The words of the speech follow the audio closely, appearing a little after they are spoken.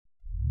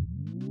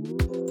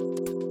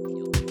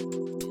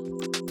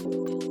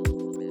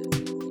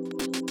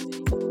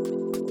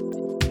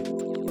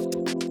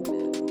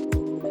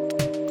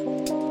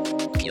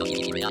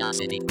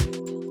Curiosity.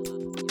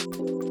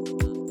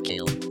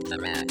 Kill the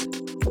rat.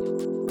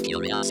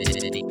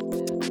 Curiosity.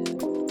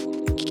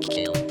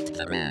 Kill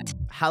the rat.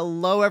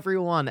 Hello,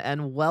 everyone,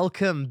 and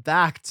welcome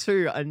back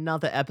to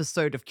another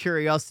episode of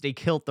Curiosity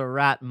Killed the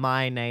Rat.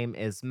 My name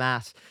is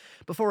Matt.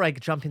 Before I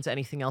jump into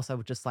anything else, I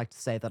would just like to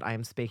say that I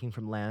am speaking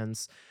from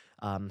lands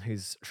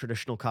whose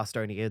traditional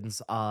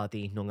custodians are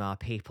the Noongar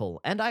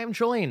people, and I am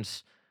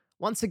joined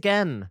once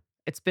again.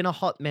 It's been a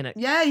hot minute.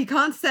 Yeah, you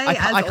can't say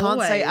I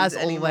can't say as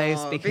anymore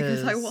always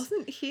because I because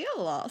wasn't here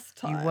last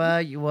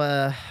time. You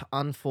were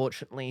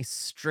unfortunately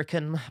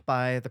stricken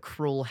by the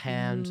cruel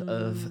hand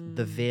of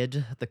the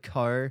vid, the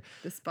co.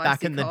 The spicy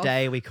Back in the cough.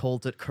 day, we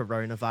called it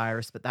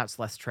coronavirus, but that's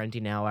less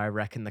trendy now. I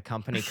reckon the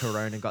company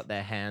Corona got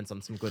their hands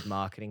on some good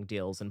marketing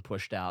deals and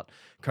pushed out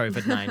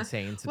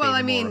COVID-19 to Well, be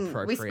I more mean,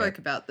 appropriate. we spoke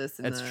about this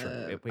in It's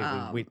the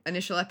true. We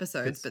initial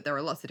episodes, it's- but there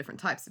are lots of different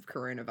types of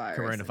coronavirus.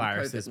 and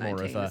Coronavirus is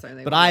more of COVID-19 is a...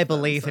 only But one I of them,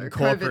 believe so in COVID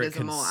corporate is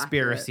a more accurate-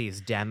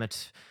 conspiracies, damn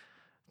it.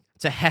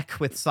 To heck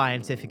with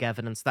scientific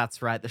evidence.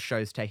 That's right. The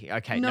show's taking...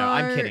 Okay, no,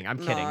 I'm kidding.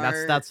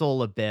 No. That's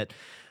all a bit.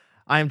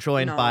 I'm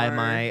joined by No.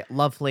 my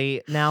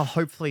lovely, now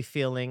hopefully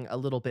feeling a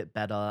little bit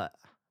better,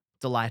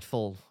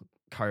 delightful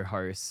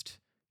co-host,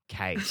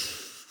 Kate.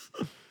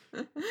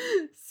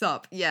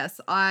 Sup?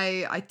 Yes,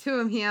 I too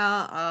am here.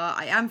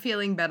 I am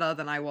feeling better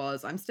than I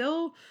was. I'm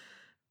still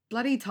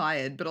bloody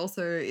tired, but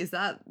also is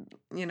that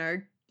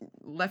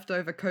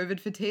leftover COVID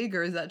fatigue,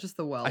 or is that just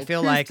the world? I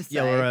feel Who's like to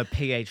you're say?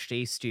 a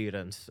PhD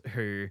student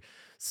who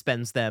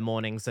spends their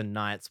mornings and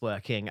nights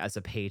working as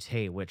a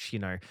PT, which,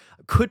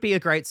 could be a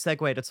great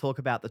segue to talk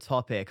about the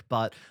topic.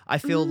 But I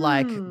feel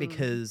like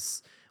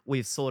because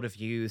we've sort of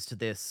used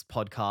this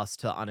podcast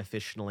to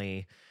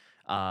unofficially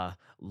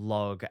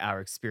log our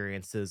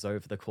experiences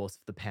over the course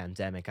of the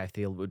pandemic, I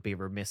feel it would be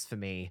remiss for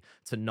me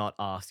to not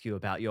ask you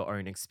about your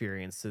own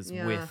experiences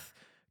Yeah. with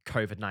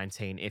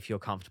COVID-19 if you're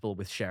comfortable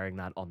with sharing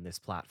that on this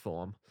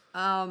platform.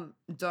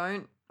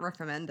 Don't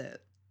recommend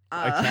it.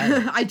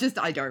 Okay. I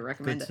don't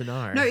recommend Good it. to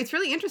know. No, it's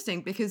really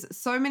interesting because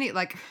so many,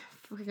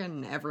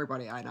 freaking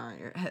everybody I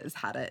know has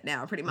had it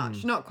now, pretty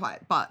much. Not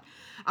quite, but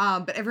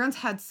everyone's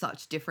had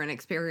such different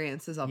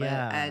experiences of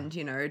Yeah. it.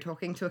 And,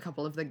 talking to a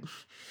couple of the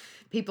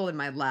people in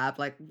my lab,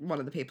 like one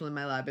of the people in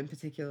my lab in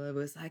particular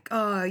was like,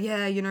 oh,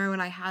 yeah,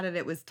 when I had it,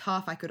 it was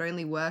tough. I could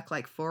only work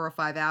like 4 or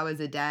 5 hours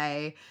a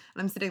day.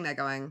 And I'm sitting there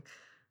going,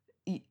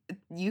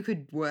 you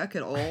could work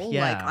at all.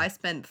 Yeah. Like I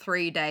spent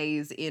 3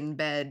 days in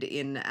bed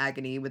in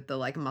agony with the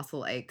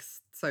muscle aches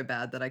so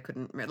bad that I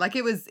couldn't like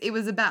it was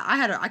about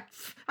I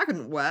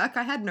couldn't work.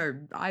 I had no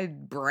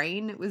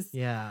brain. It was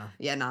Yeah.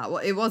 well,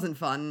 it wasn't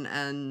fun.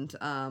 And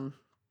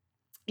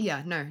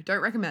no,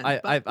 don't recommend.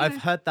 I've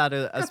heard that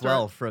as through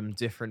well it. from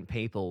different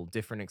people,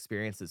 different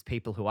experiences,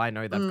 people who I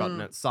know that've gotten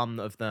it. Some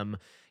of them,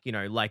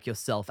 like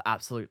yourself,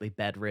 absolutely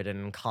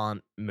bedridden,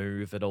 can't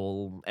move at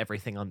all,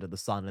 everything under the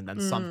sun. And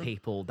then some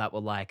people that were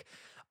like,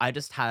 I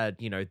just had,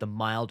 the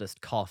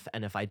mildest cough.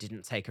 And if I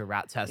didn't take a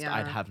rat test,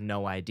 I'd Yeah. have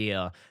no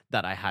idea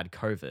that I had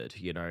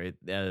COVID.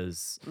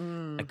 There's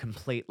a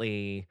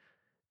completely...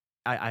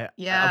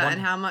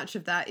 And how much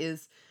of that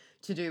is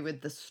to do with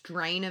the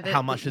strain of it?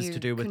 How much that is you to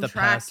do with the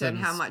contract, and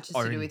how person's much is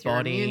to do own with your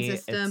immune body?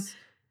 system? It's-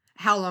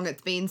 How long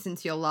it's been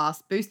since your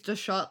last booster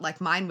shot? Like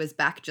mine was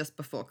back just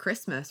before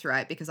Christmas,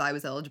 right? Because I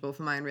was eligible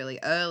for mine really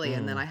early,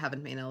 and then I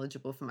haven't been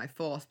eligible for my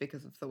fourth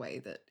because of the way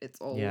that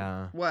it's all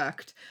Yeah.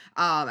 worked.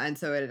 And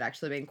so it had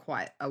actually been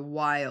quite a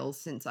while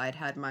since I'd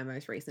had my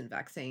most recent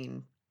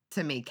vaccine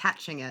to me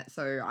catching it.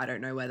 So I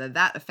don't know whether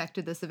that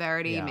affected the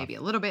severity, Yeah. maybe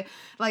a little bit.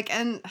 Who's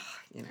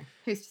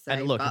to say?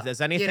 And look, but, if there's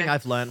anything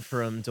I've learned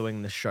from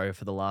doing the show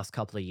for the last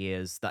couple of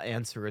years, the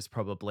answer is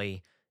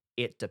probably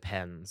it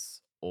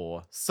depends,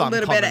 or some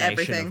little bit of combination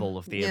everything, of all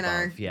of the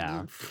above.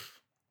 Yeah.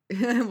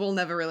 We'll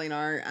never really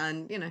know,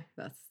 and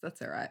that's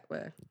all right.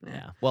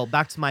 Yeah. Well,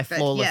 back to my But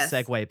flawless yes.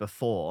 segue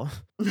before.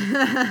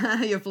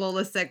 Your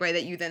flawless segue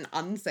that you then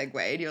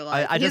unsegued. You're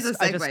like, here's a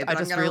segue, but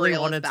I'm gonna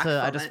reel us back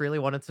from it. really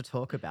wanted to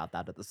talk about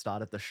that at the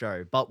start of the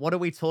show. But what are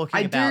we talking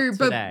I about do,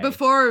 today? but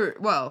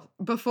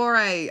before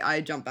I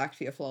jump back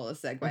to your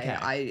flawless segue,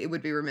 Okay. it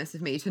would be remiss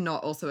of me to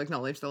not also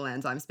acknowledge the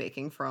lands I'm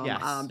speaking from,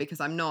 Yes. because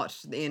I'm not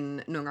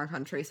in Noongar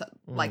country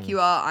like you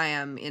are. I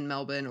am in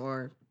Melbourne,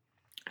 or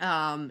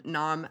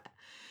Naarm,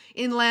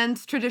 in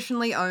lands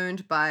traditionally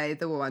owned by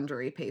the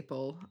Wurundjeri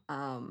people,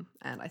 and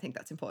I think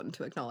that's important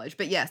to acknowledge.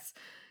 But yes,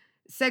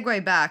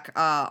 segue back,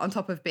 on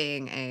top of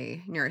being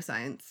a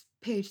neuroscience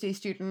PhD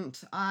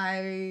student,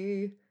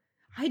 I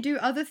do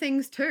other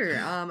things too.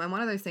 And one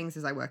of those things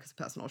is I work as a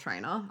personal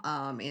trainer.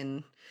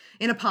 In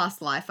a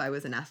past life, I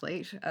was an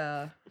athlete.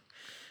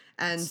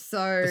 And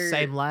so The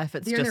same life,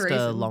 it's the only just a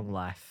reason- long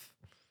life.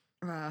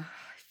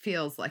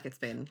 feels like it's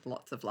been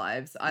lots of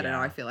lives. I don't know.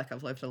 Yeah. I feel like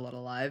I've lived a lot of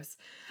lives.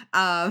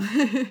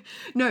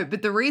 No,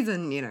 but the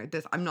reason,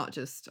 I'm not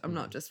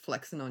just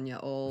flexing on you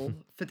all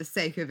for the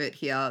sake of it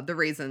here. The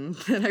reason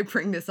that I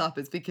bring this up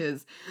is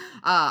because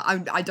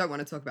I don't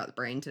want to talk about the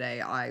brain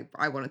today. I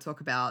want to talk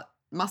about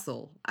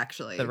muscle,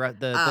 actually.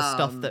 The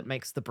stuff that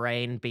makes the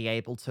brain be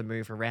able to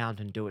move around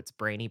and do its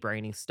brainy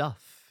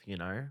stuff,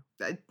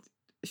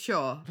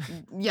 Sure.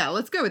 Yeah,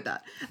 let's go with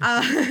that.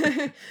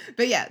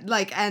 But yeah,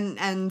 like,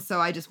 and so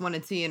I just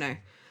wanted to,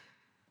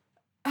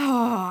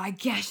 I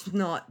guess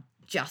not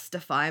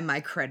justify my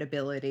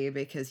credibility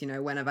because,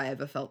 when have I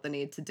ever felt the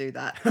need to do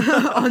that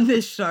on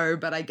this show?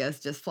 But I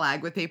guess just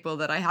flag with people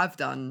that I have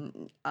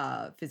done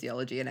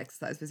physiology and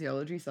exercise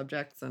physiology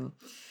subjects and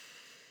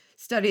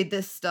studied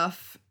this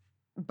stuff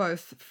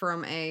both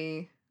from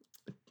a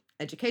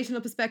educational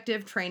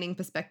perspective, training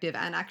perspective,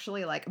 and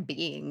actually like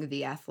being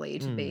the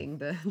athlete, being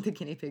the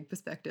guinea pig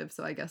perspective.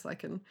 So I guess I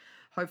can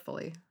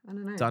hopefully, I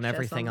don't know, Done share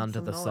everything under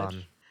some the knowledge.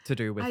 sun to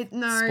do with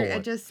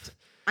sport.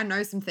 I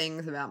know some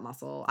things about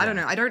muscle. I don't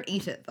know. I don't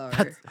eat it though.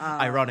 That's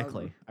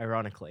ironically.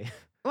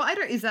 Well, I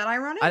don't. Is that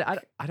ironic? I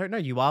don't know.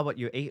 You are what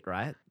you eat,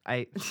 right?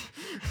 I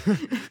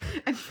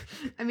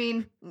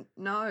mean,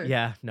 no.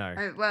 Yeah, no.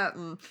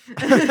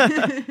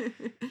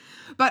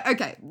 But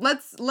okay,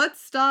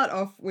 let's start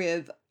off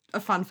with a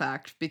fun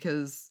fact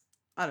because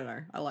I don't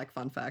know. I like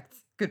fun facts.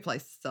 Good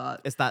place to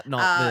start. Is that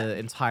not the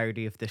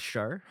entirety of this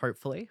show?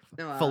 Hopefully,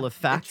 full of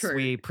facts. True.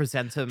 We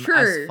present them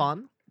True. as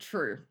fun.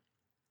 True.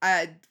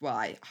 I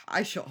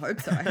sure hope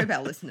so. I hope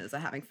our listeners are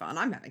having fun.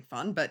 I'm having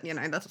fun, but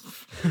that's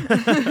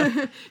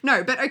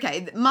no. But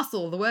okay,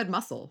 muscle. The word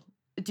muscle.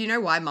 Do you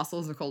know why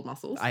muscles are called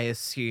muscles? I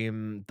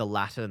assume the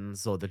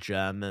Latins or the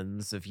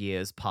Germans of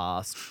years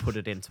past put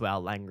it into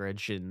our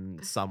language in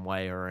some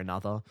way or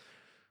another.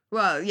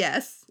 Well,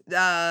 yes.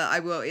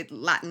 I will.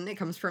 Latin. It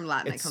comes from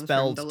Latin. It's it comes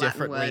spelled from the Latin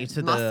differently word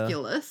to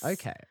musculus.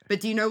 Okay. But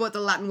do you know what the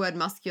Latin word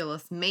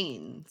musculus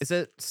means? Is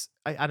it?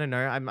 I don't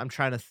know. I'm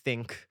trying to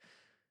think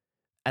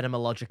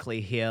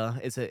etymologically here.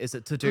 Is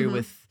it to do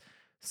with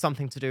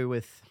something to do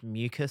with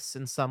mucus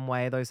in some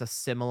way? Those are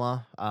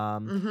similar.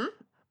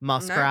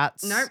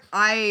 Muskrats. Nope.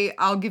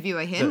 I'll give you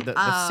a hint.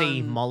 The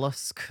sea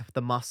mollusk,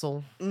 the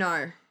mussel.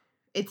 No,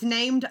 it's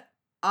named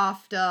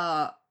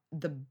after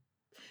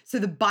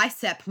the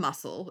bicep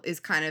muscle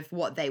is kind of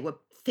what they were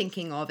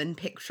thinking of and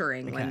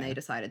picturing when they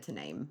decided to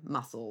name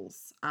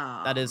muscles.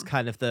 That is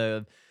kind of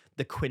the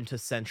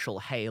quintessential,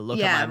 hey, look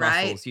yeah, at my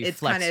right? muscles, you it's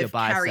flex kind of your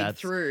biceps. carried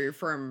through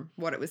from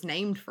what it was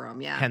named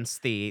from, yeah. Hence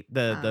the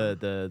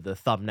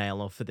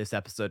thumbnail for this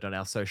episode on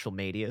our social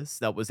medias.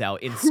 That was our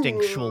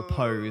instinctual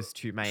pose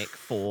to make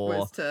for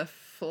was to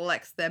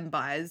flex them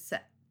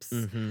biceps.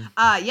 Mhm.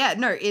 Yeah,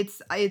 no,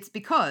 it's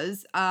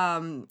because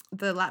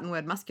the Latin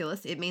word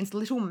musculus, it means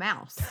little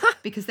mouse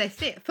because they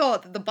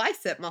thought that the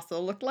bicep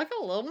muscle looked like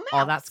a little mouse.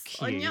 Oh, that's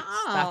on cute. your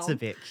That's a arm.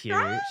 bit cute.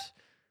 Right?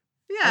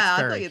 Yeah, That's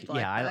I very thought you'd cute. like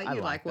Yeah, that. I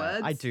You like that.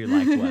 words. I do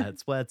like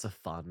words. Words are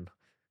fun.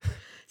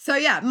 So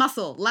yeah,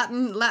 muscle,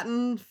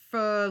 Latin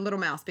for little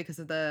mouse because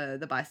of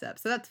the bicep.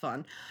 So that's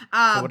fun.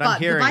 So what but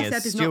I'm hearing the bicep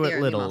is is not the Stuart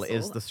only Little is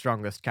muscle. the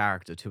strongest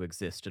character to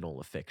exist in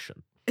all of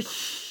fiction.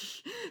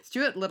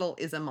 Stuart Little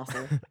is a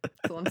muscle.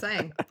 That's all I'm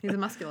saying. He's a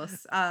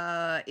musculus.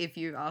 If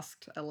you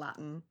asked a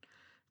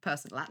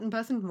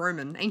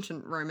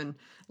ancient Roman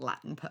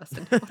Latin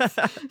person,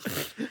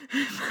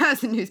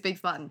 person who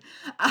speaks Latin.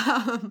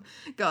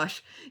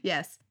 Gosh,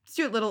 yes,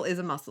 Stuart Little is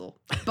a muscle.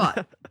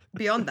 But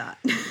beyond that,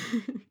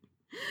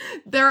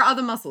 there are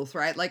other muscles,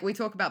 right? Like we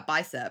talk about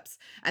biceps,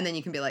 and then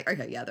you can be like,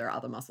 okay, yeah, there are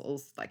other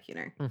muscles, like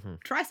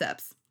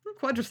triceps,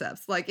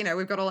 quadriceps, like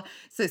we've got all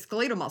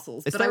skeletal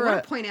muscles. But I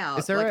want to point out,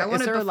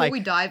 before we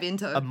dive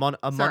into a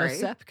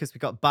monocep, because we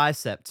got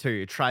bicep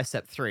 2,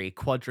 tricep 3,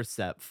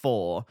 quadricep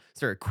 4. Is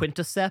there a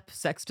quinticep,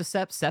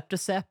 sexticep,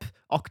 septicep,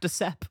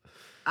 octicep?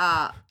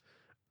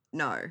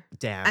 No.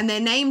 Damn. And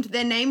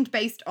they're named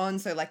based on,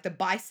 so like the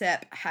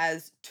bicep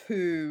has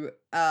 2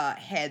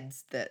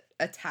 heads that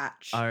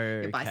attach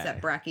your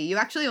bicep brachii. You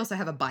actually also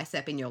have a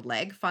bicep in your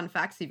leg. Fun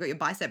fact, so you've got your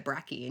bicep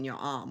brachii in your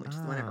arm, which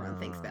is the one everyone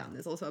thinks about. And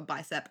there's also a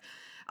bicep,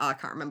 I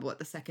can't remember what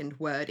the second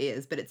word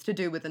is, but it's to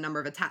do with the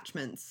number of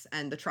attachments,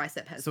 and the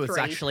tricep has 3. So it's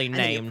actually and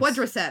named... then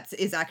your quadriceps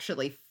is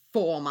actually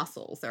 4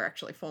 muscles. There are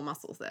actually 4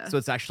 muscles there. So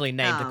it's actually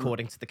named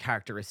according to the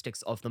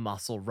characteristics of the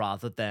muscle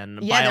rather than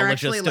they're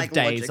actually, biologist of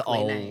days logically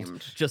old.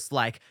 named. Just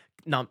like,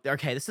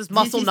 okay, this is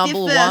muscle This is number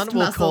the 1. first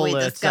We'll muscle call we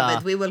it...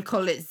 discovered. We will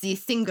call it the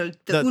unicep.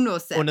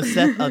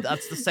 Unicep.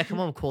 That's the second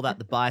one. We'll call that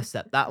the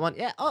bicep. That one,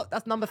 yeah. Oh,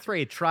 that's number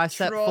 3.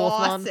 Tricep.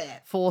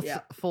 Fourth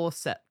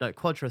one.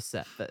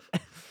 Quadricep. But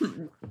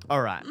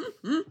all right.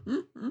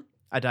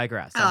 I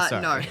digress. I'm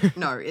sorry.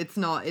 No, it's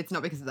not. It's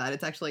not because of that.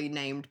 It's actually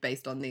named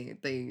based on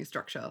the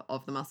structure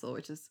of the muscle,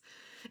 which is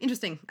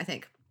interesting, I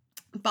think.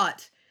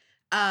 But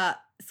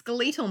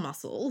skeletal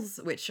muscles,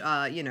 which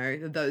are,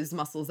 those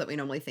muscles that we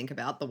normally think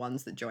about, the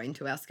ones that join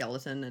to our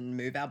skeleton and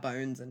move our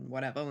bones and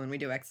whatever when we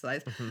do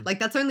exercise, like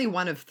that's only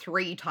one of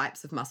 3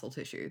 types of muscle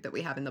tissue that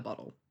we have in the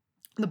bottle.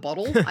 The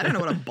bottle? I don't know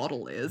what a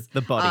bottle is.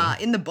 The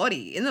body. In the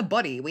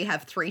body, we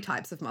have 3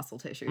 types of muscle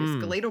tissue,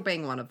 skeletal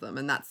being one of them,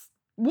 and that's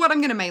what I'm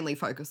going to mainly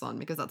focus on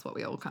because that's what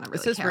we all kind of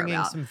really this is care ringing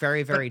about. some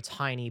very, very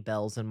tiny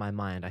bells in my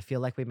mind. I feel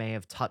like we may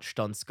have touched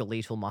on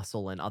skeletal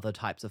muscle and other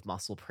types of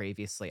muscle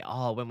previously.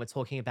 Oh, when we're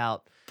talking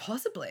about...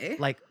 Possibly.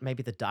 Like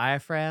maybe the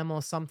diaphragm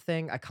or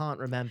something? I can't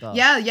remember.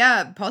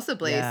 Yeah,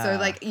 possibly. Yeah. So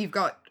like you've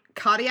got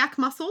cardiac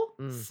muscle,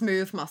 Mm.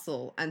 smooth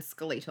muscle, and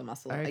skeletal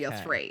muscle are your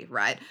Okay. three,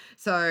 right?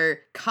 So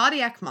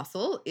cardiac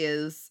muscle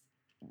is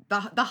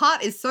the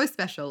heart is so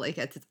special. Like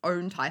it's its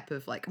own type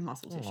of like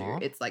muscle tissue. Aw.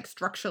 It's like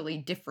structurally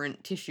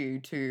different tissue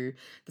to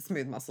the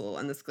smooth muscle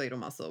and the skeletal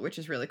muscle, which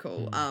is really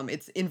cool.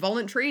 It's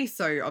involuntary,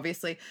 so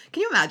obviously,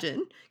 can you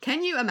imagine?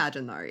 Can you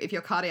imagine though if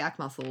your cardiac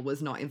muscle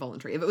was not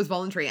involuntary? If it was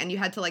voluntary and you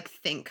had to like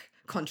think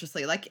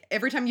consciously, like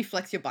every time you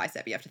flex your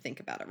bicep, you have to think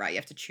about it, right? You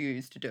have to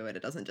choose to do it.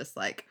 It doesn't just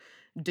like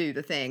do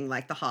the thing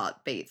like the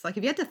heart beats. Like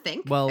if you had to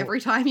think Well,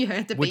 every time you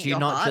had to would beat you your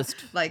not heart, just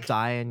like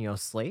die in your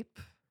sleep?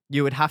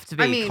 You would have to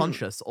be I mean,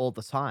 conscious all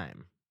the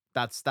time.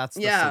 That's the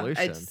yeah,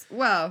 solution. it's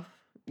well,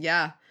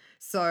 yeah.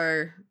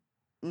 So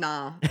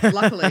nah.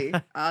 Luckily,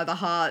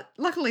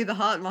 the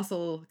heart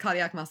muscle,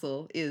 cardiac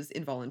muscle is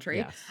involuntary.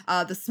 Yes.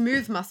 The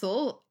smooth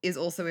muscle is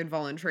also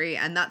involuntary,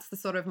 and that's the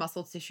sort of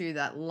muscle tissue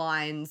that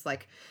lines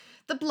like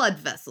the blood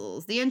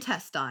vessels, the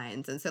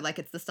intestines, and so like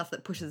it's the stuff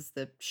that pushes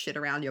the shit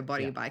around your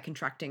body Yeah. by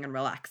contracting and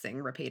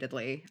relaxing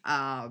repeatedly.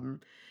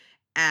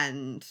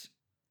 And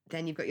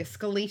then you've got your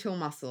skeletal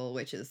muscle,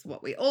 which is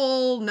what we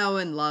all know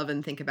and love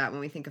and think about when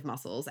we think of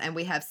muscles. And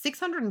we have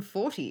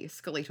 640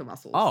 skeletal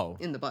muscles Oh.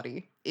 in the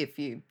body. If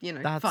you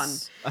know, That's fun.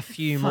 a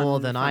few more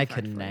fun than I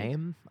fact can for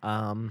you.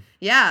 name.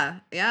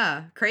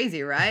 Yeah,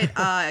 crazy, right?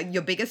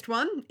 Your biggest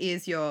one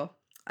is your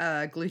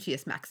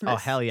gluteus maximus. Oh,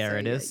 hell yeah, So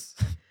it is.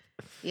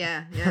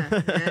 Yeah,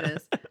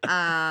 it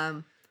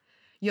is.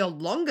 Your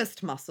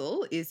longest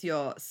muscle is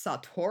your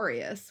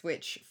sartorius,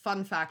 which,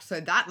 fun fact,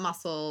 so that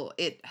muscle,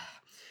 it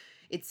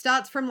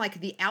starts from like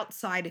the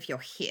outside of your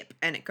hip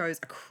and it goes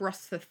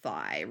across the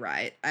thigh,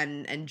 right?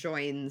 And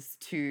joins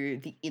to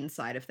the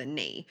inside of the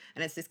knee.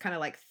 And it's this kind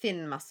of like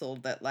thin muscle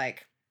that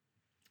like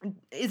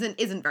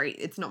isn't very,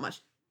 it's not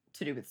much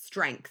to do with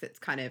strength. It's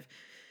kind of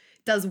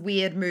does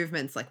weird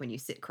movements like when you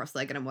sit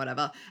cross-legged and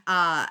whatever.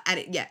 And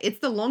it's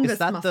the Is longest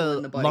that muscle the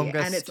in the body.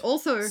 And it's longest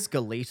also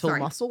skeletal sorry.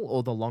 muscle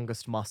or the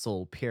longest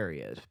muscle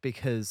period?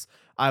 Because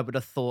I would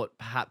have thought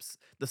perhaps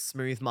the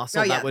smooth muscle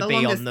Oh, yeah, that would the be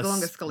longest- on the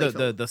longest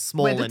skeletal. the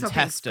small We're talking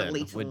intestine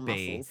skeletal would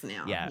be. muscles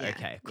now. Yeah, Yeah,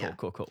 okay, yeah.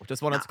 cool.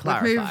 Just wanted to Nah,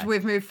 clarify.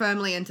 we've moved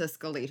firmly into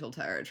skeletal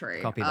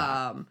territory. Copy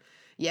that.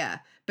 Yeah.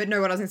 But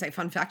no, what I was gonna say,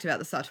 fun fact about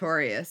the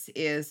sartorius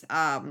is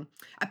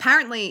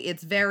apparently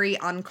it's very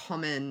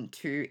uncommon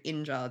to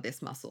injure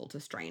this muscle, to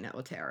strain it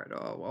or tear it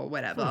or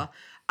whatever.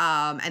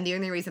 And the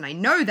only reason I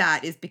know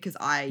that is because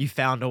You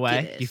found a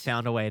way. did You it.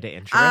 found a way to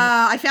injure it.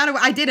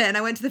 I did it, and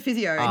I went to the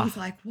physio, and he's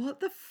Ah. like, "What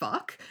the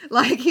fuck?"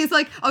 Like, he's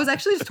like, I was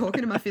actually just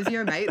talking to my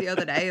physio mate the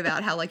other day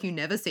about how like you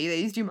never see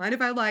these. Do you mind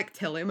if I like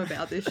tell him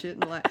about this shit?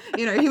 And like,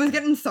 you know, he was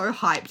getting so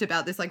hyped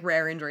about this like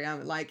rare injury.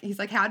 I'm like, he's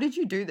like, "How did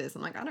you do this?"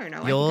 I'm like, "I don't know.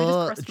 I think I You're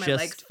just crossed my just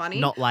legs funny,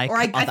 not like or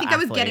I other think I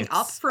was getting up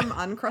athletes." from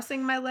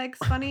uncrossing my legs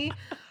funny."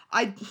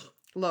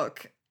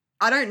 Look.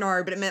 I don't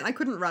know, but it meant I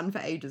couldn't run for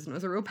ages, and it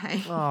was a real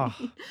pain. Oh.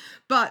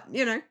 But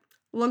you know,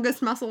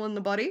 longest muscle in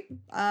the body.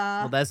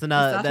 Well, there's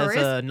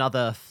sartorius.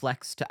 another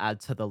flex to add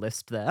to the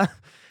list there.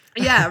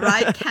 Yeah,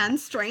 right. Can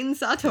strain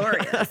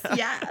sartorius.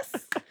 Yes.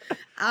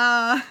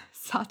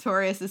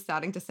 Sartorius is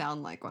starting to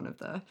sound like one of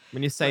the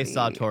When you say bloody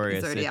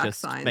Sartorius, it zodiac just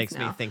signs makes me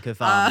now. think of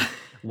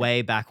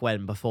way back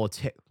when, before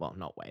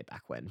not way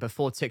back when,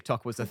 before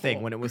TikTok was a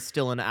thing, when it was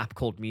still an app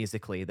called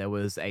Musically, there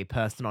was a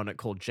person on it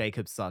called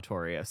Jacob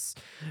Sartorius,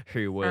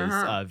 who was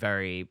a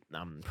very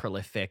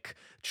prolific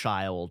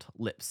child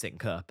lip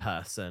syncer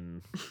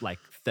person, like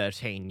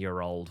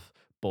 13-year-old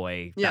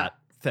boy Yeah. that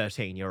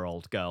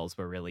 13-year-old girls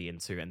were really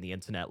into, and the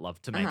internet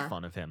loved to make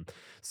fun of him.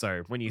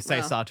 So when you say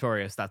Well.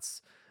 Sartorius,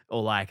 that's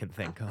all I can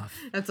think of.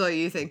 That's all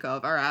you think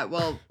of. All right.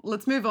 Well,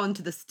 let's move on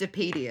to the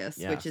stapedius,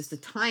 which is Yes. the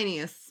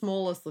tiniest,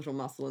 smallest little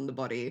muscle in the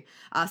body.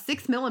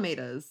 6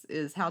 millimeters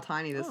is how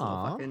tiny this little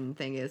Aw. fucking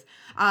thing is.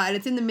 And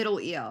it's in the middle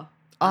ear.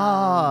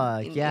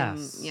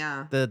 Yes.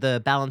 Yeah.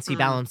 The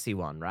balancy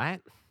one,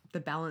 right? The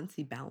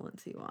balancy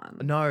one.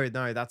 No,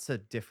 that's a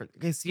different,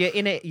 because your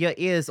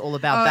ear's all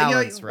about Oh,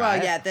 balance, right?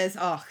 Well, yeah, there's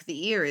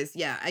the ear is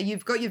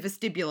you've got your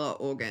vestibular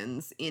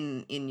organs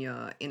in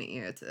your inner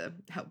ear to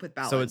help with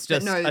balance. So it's But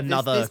just no,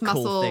 another this cool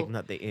muscle thing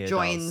that the ear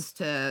joins does.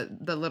 to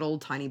the little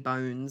tiny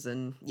bones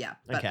and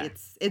but Okay.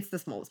 it's the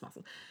smallest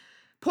muscle.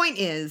 Point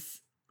is,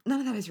 none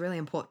of that is really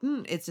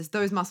important. It's just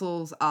those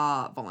muscles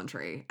are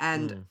voluntary,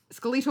 and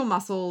skeletal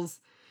muscles,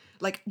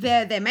 like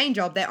their main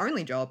job, their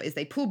only job is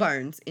they pull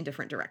bones in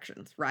different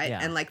directions, right? Yeah.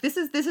 And like this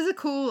is a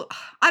cool,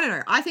 I don't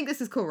know, I think this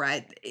is cool,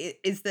 right?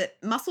 Is that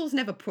muscles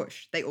never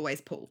push, they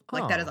always pull.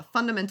 Like that is a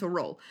fundamental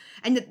rule.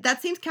 And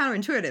that seems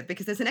counterintuitive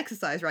because there's an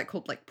exercise, right,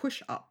 called like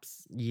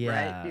push-ups,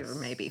 right? You Yes.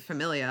 may be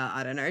familiar,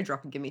 I don't know,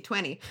 drop and give me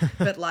 20.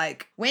 But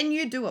like when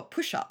you do a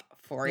push-up,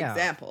 for Yeah.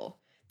 example,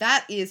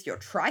 that is your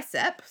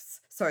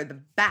triceps, so the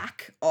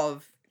back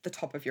of the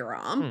top of your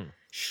arm,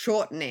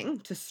 shortening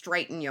to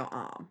straighten your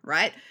arm,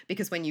 right?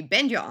 Because when you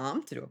bend your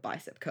arm to do a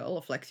bicep curl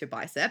or flex your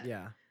bicep,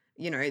 Yeah.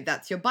 you know,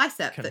 that's your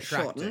bicep that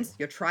Contracting. shortens.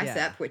 Your tricep,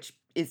 Yeah. which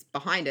is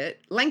behind it,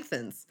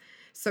 lengthens.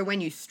 So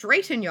when you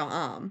straighten your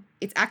arm,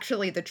 it's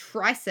actually the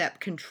tricep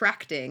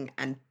contracting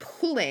and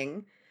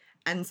pulling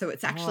And so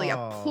it's actually a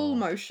pull Oh.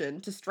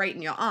 motion to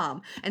straighten your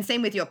arm. And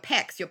same with your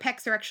pecs. Your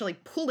pecs are actually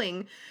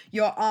pulling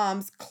your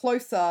arms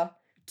closer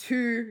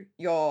to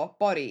your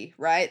body,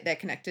 right? They're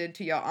connected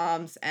to your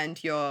arms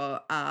and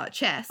your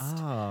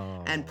chest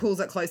and Oh. pulls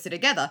it closer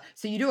together.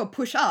 So you do a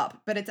push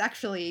up, but it's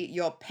actually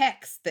your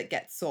pecs that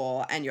get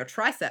sore and your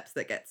triceps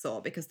that get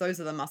sore because those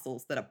are the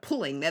muscles that are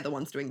pulling. They're the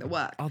ones doing the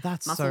work. Oh,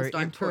 that's Muscles so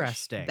don't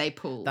push, interesting. they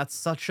pull. That's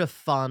such a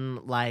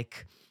fun,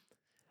 like,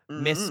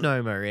 Mm,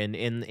 misnomer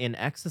in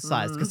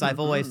exercise because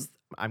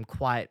I'm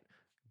quite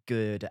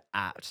good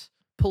at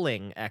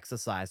pulling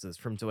exercises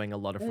from doing a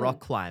lot of rock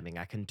climbing.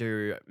 I can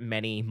do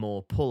many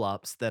more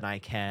pull-ups than I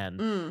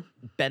can mm,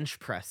 bench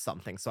press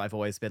something. So I've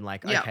always been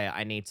like, yeah. okay,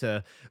 I need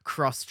to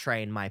cross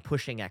train my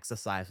pushing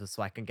exercises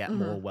so I can get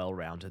more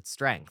well-rounded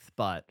strength.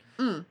 But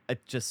Mm.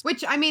 it just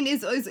Which I mean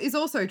is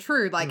also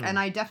true. Like, and Mm.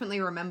 I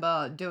definitely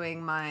remember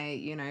doing my,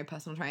 you know,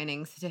 personal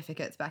training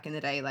certificates back in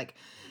the day. Like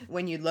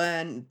when you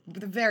learn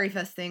the very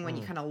first thing when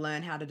you kind of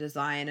learn how to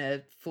design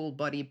a full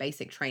body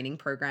basic training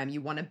program,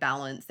 you want to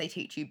balance. They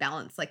teach you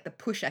balance like the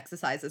push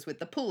exercises with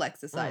the pull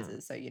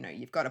exercises. So, you know,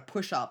 you've got a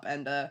push up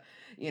and a,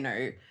 you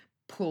know,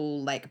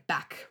 pull like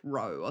back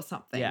row or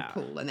something, Yeah.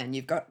 pull, and then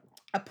you've got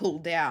a pull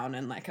down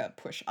and like a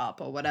push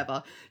up or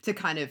whatever to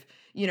kind of,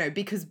 you know,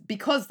 because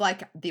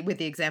like with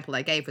the example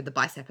I gave with the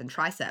bicep and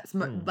triceps,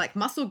 like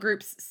muscle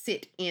groups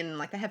sit in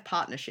like they have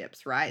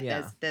partnerships, right?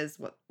 Yeah. There's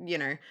what, you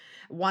know,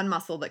 one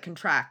muscle that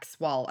contracts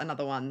while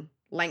another one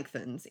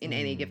lengthens in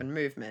any given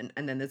movement,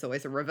 and then there's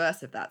always a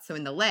reverse of that. So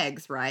in the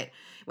legs, right,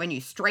 when you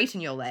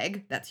straighten your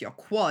leg, that's your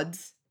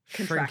quads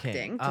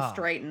contracting Shrinking. to Oh,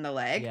 straighten the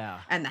leg,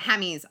 yeah. and the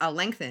hammies are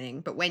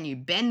lengthening. But when you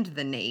bend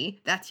the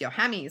knee, that's your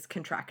hammies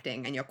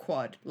contracting and your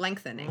quad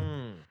lengthening.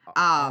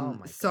 Oh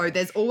my So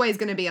there's gosh. always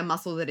going to be a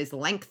muscle that is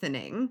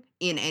lengthening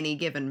in any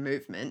given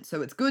movement.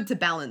 So it's good to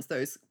balance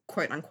those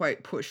quote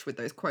unquote push with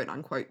those quote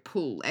unquote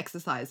pull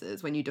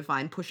exercises when you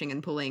define pushing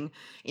and pulling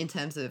in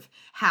terms of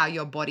how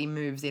your body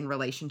moves in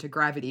relation to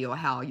gravity or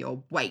how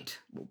your weight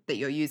that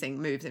you're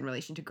using moves in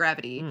relation to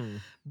gravity.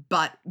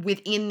 But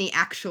within the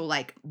actual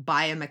like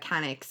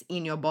biomechanics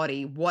in your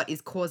body, what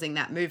is causing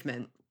that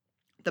movement?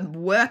 The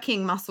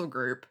working muscle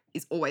group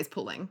is always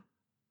pulling.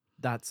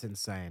 That's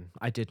insane.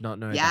 I did not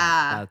know that.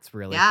 Yeah. That's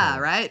really Yeah, cool.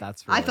 right?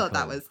 That's I really thought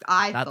that cool. was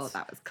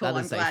cool. That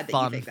I'm is a glad that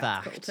you fun think that's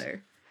cool fact.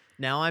 too.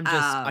 Now I'm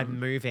Um,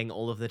 moving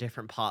all of the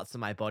different parts of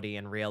my body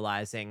and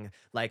realizing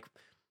like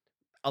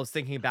I was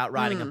thinking about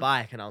riding a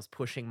bike and I was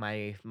pushing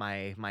my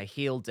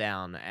heel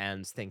down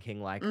and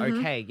thinking like, mhm,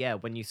 okay, yeah,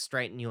 when you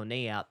straighten your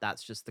knee out,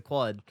 that's just the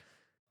quad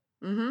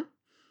mhm.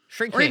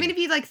 Or even shrinking. if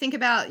you like think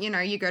about, you know,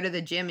 you go to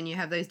the gym and you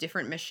have those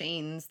different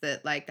machines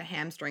that like the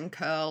hamstring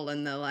curl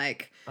and the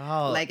like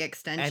Oh, leg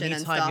extension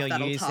and anytime stuff you're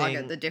that'll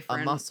target using the a different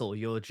muscle,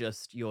 you're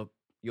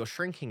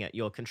shrinking it,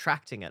 you're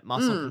contracting it,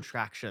 muscle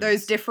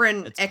those contractions.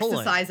 different It's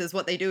pulling. exercises.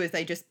 What they do is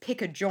they just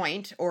pick a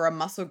joint or a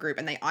muscle group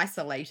and they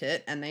isolate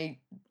it and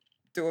they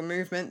do a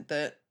movement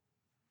that,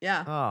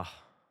 yeah. Oh,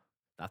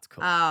 that's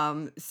cool.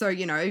 So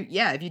you know,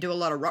 yeah, if you do a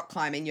lot of rock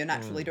climbing, you're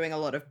naturally Mm, doing a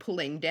lot of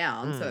pulling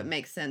down. So it mm,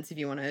 makes sense if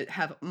you want to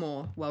have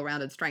more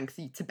well-rounded strength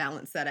to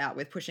balance that out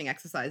with pushing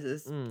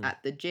exercises mm,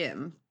 at the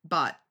gym.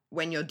 But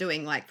when you're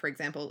doing like, for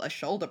example, a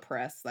shoulder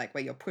press, like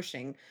where you're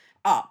pushing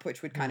up,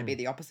 which would kind of be mm.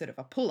 the opposite of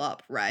a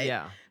pull-up, right?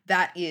 Yeah,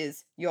 That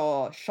is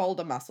your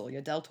shoulder muscle,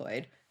 your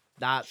deltoid,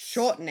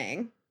 that's.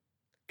 shortening,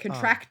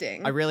 Oh,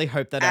 I contracting really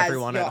hope that as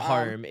everyone your at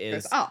arm home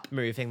goes is up.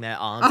 moving their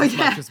arms Oh as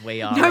much yeah. as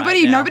we are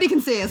right now. Nobody can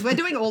see us. We're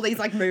doing all these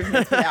like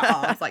movements with our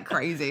arms like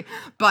crazy.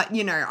 But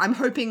you know, I'm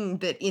hoping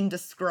that in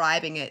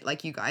describing it,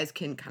 like you guys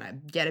can kind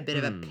of get a bit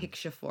of a Mm,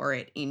 picture for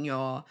it in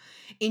your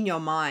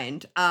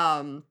mind.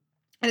 And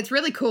it's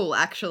really cool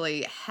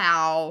actually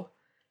how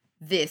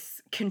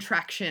this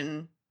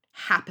contraction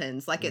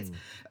happens. Like it's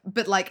mm,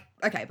 but like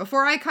okay,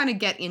 before I kind of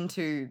get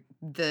into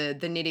the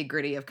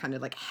nitty-gritty of kind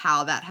of like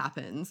how that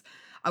happens,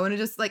 I want to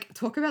just like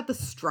talk about the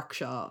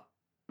structure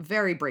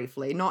very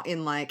briefly, not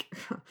in like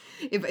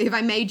if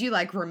I made you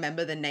like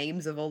remember the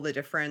names of all the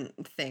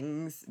different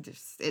things,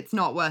 just it's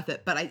not worth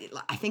it. But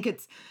I think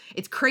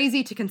it's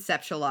crazy to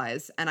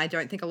conceptualize, and I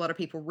don't think a lot of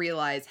people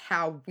realize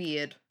how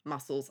weird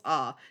muscles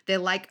are. They're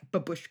like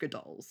babushka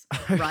dolls,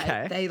 right?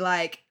 Okay. They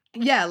like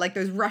yeah, like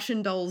those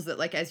Russian dolls that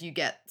like as you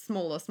get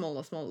smaller,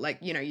 like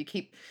you know, you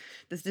keep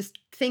there's just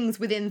things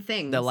within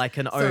They're things. like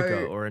an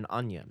ogre So or an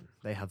onion.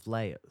 They have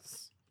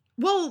layers.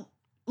 well,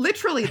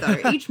 literally though,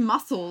 each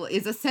muscle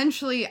is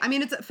essentially, I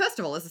mean, it's first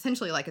of all, it's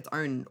essentially like its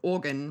own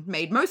organ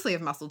made mostly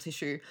of muscle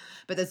tissue,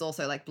 but there's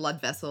also like blood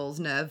vessels,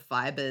 nerve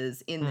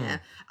fibers in Mm,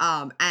 there,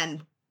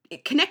 and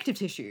connective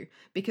tissue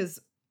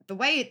because the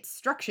way it's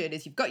structured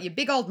is you've got your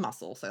big old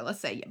muscle. So let's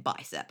say your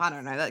bicep. I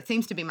don't know. That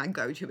seems to be my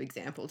go-to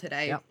example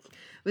today. yep,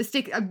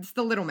 It's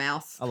the little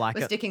mouse. I like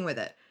We're it. sticking with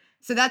it.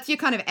 So that's your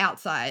kind of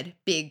outside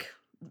big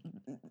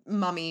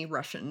mummy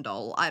Russian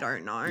doll. I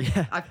don't know.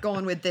 Yeah. I've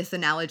gone with this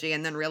analogy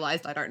and then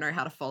realized I don't know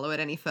how to follow it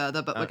any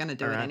further, but we're going to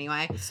do All it right.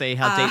 anyway. Let's see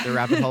how deep the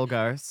rabbit Uh, hole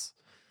goes.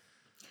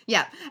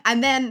 yeah.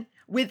 And then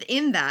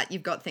within that,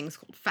 you've got things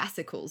called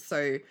fascicles.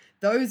 So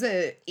those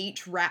are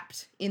each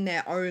wrapped in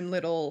their own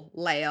little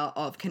layer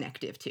of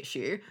connective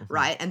tissue,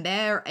 right? And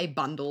they're a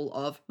bundle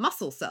of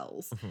muscle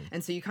cells.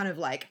 And so you kind of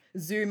like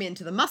zoom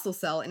into the muscle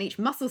cell, and each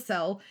muscle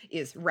cell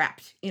is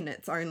wrapped in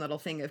its own little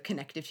thing of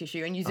connective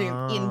tissue. And you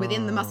zoom in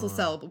within the muscle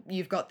cell,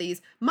 you've got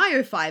these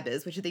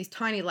myofibers, which are these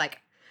tiny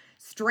like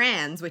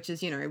strands, which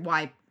is,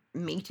 why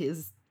meat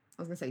is,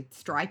 I was gonna say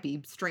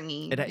stripy,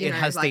 stringy. It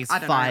has like, these I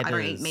don't fibers. know,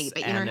 I don't eat meat,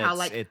 but you know and how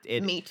like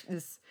it meat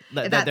is.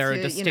 there are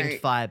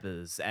distinct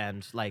fibers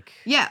and like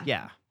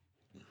Yeah.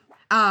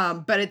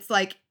 But it's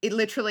like, it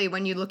literally,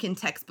 when you look in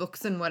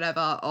textbooks and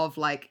whatever of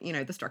like,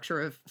 the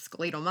structure of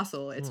skeletal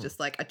muscle, it's just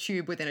like a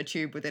tube within a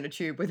tube within a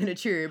tube within a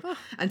tube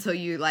until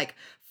you like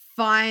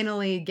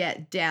finally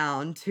get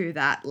down to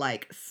that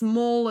like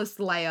smallest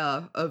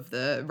layer of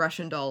the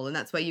Russian doll. And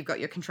that's where you've got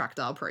your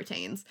contractile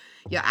proteins,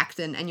 your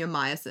actin and your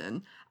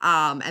myosin.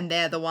 And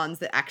they're the ones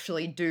that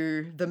actually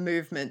do the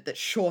movement that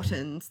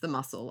shortens the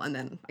muscle and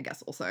then I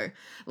guess also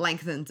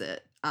lengthens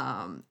it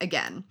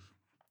again.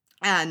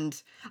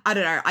 And I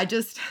don't know,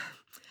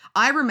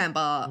 I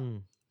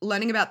remember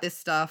learning about this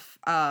stuff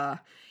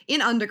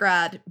in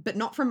undergrad, but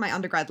not from my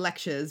undergrad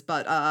lectures,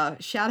 but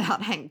shout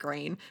out Hank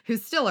Green,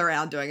 who's still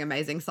around doing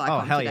amazing psychom Oh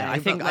hell today. yeah! I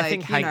think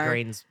Hank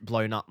Green's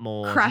blown up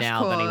more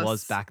now than he was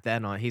course. back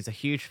then. He's a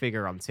huge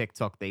figure on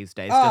TikTok these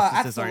days, Oh, just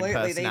as his own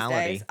absolutely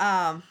personality. these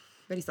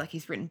days. But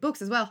he's written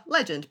books as well.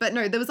 Legend. But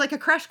no, there was like a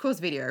crash course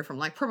video from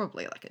like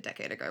probably like a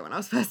decade ago when I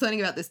was first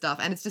learning about this stuff.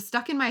 And it's just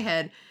stuck in my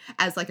head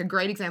as like a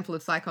great example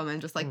of psychom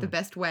and just like the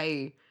best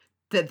way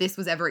that this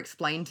was ever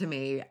explained to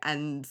me.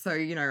 And so,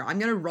 I'm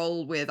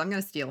going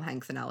to steal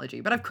Hank's analogy,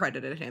 but I've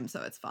credited him,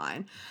 so it's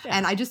fine. Yeah.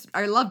 And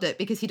I loved it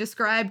because he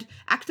described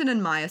actin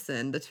and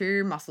myosin, the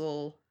two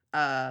muscle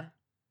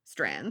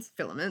strands,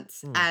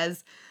 filaments,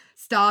 as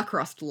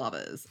star-crossed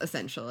lovers,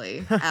 essentially.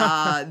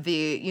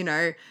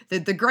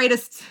 The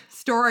greatest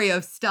story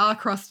of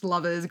star-crossed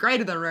lovers,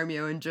 greater than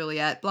Romeo and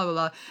Juliet, blah, blah,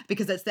 blah,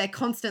 because it's their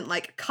constant,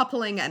 like,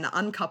 coupling and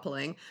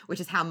uncoupling, which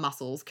is how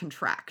muscles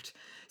contract.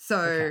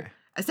 So,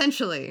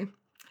 essentially,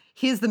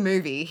 here's the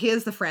movie,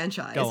 here's the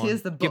franchise, Go on.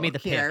 here's the book, Give me the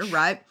pitch.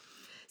 right?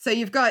 So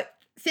you've got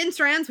thin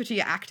strands, which are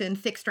your actin,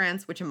 thick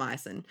strands, which are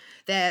myosin.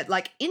 They're,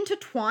 like,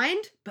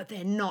 intertwined, but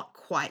they're not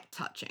quite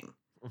touching.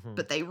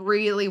 But they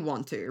really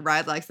want to,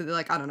 right? Like, so they're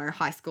like, I don't know,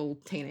 high school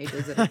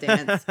teenagers at a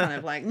dance, kind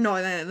of like,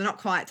 no, they're not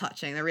quite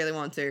touching. They really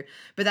want to.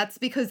 But that's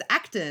because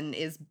actin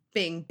is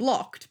being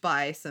blocked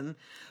by some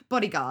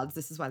bodyguards.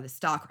 This is why they're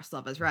star-crossed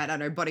lovers, right? I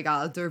know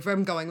bodyguards, or if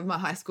I'm going with my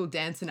high school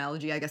dance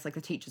analogy, I guess like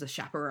the teachers are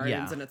chaperones,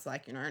 Yeah. and it's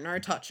like, no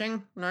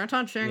touching, no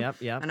touching.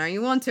 Yep. I know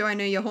you want to. I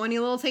know you're horny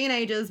little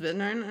teenagers, but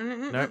no.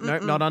 No,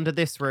 not under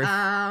this roof.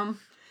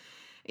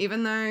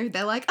 Even though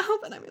they're like, oh,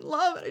 but I'm in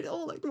love and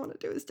all I want to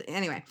do is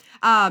anyway.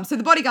 So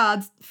the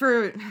bodyguards,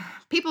 for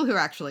people who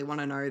actually want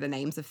to know the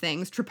names of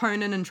things,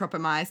 troponin and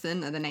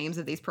tropomyosin are the names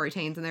of these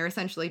proteins, and they're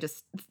essentially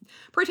just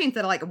proteins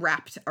that are like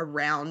wrapped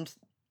around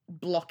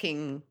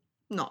blocking,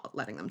 not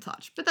letting them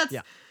touch. But that's,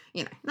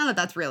 none of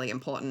that's really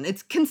important.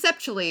 It's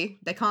conceptually,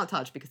 they can't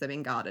touch because they're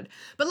being guarded.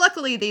 But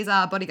luckily, these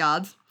are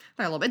bodyguards.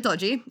 They're a little bit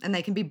dodgy, and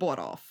they can be bought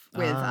off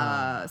with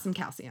some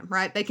calcium,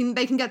 right? They can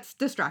get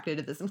distracted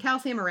if there's some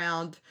calcium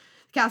around.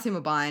 Calcium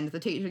will bind. The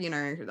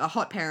teacher, a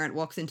hot parent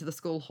walks into the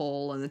school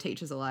hall and the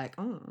teachers are like,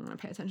 oh, I'm going to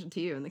pay attention to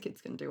you, and the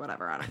kids can do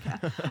whatever, I don't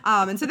care.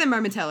 And so they're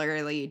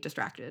momentarily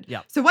distracted.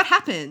 Yep. So what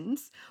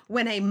happens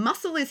when a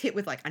muscle is hit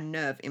with like a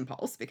nerve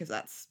impulse, because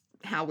that's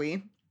how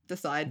we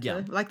decide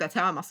to, like that's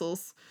how our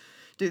muscles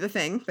do the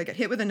thing. They get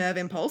hit with a nerve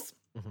impulse.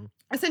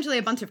 Essentially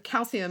a bunch of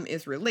calcium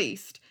is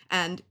released,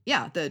 and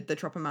the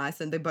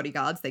tropomyosin, the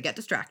bodyguards, they get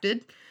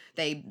distracted.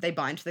 They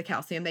bind to the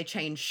calcium, they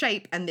change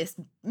shape, and this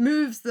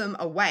moves them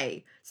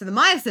away. So the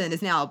myosin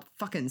is now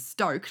fucking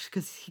stoked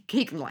because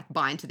he can like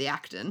bind to the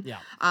actin.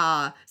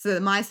 So the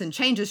myosin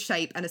changes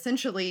shape and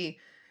essentially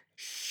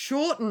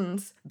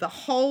shortens the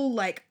whole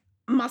like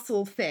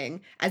muscle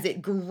thing as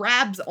it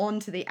grabs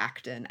onto the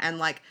actin, and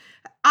like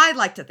I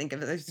like to think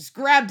of it as just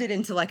grabbed it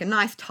into like a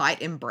nice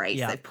tight embrace.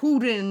 They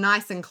pulled it in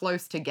nice and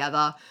close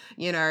together,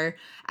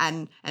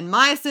 and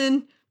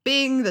myosin,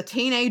 being the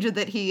teenager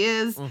that he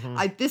is,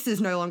 this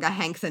is no longer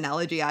Hank's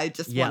analogy. I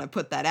just want to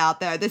put that out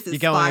there. This is You're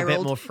going a bit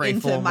spiraled more free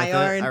into form my with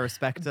own. it. I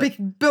respect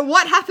it. But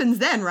what happens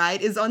then,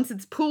 right, is once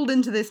it's pulled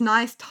into this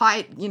nice,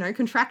 tight,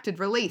 contracted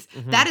release,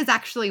 that is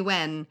actually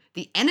when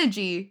the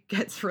energy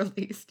gets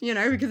released, because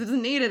it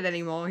doesn't need it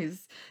anymore.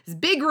 He's this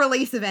big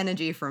release of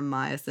energy from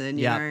myosin,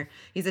 you know.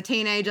 He's a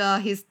teenager.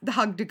 He's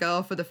hugged a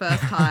girl for the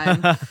first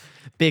time.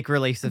 Big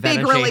release of Big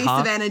energy. release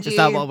of energy. Is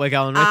that what we're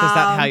going with? Is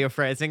that how you're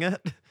phrasing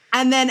it?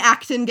 And then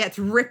actin gets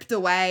ripped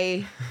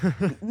away,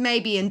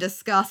 maybe in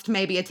disgust.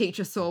 Maybe a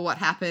teacher saw what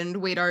happened.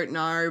 We don't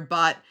know,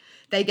 but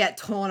they get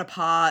torn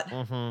apart.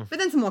 But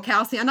then some more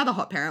calcium. Another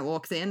hot parent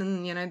walks in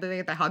and,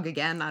 they hug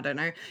again. I don't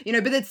know.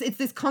 But it's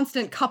this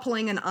constant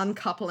coupling and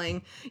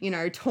uncoupling,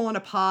 torn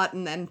apart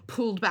and then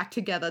pulled back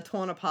together,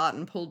 torn apart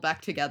and pulled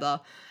back together.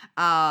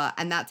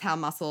 And that's how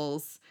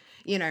muscles,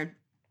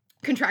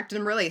 contract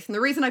and release. And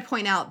the reason I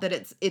point out that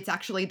it's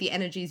actually the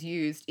energies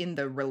used in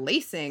the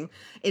releasing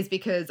is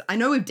because I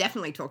know we've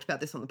definitely talked about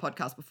this on the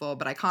podcast before,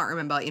 but I can't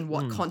remember in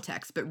what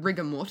context, but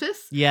rigor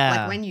mortis. Yeah.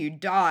 Like when you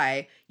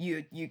die,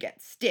 you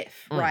get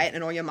stiff, right?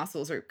 And all your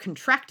muscles are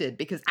contracted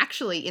because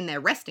actually in their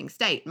resting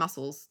state,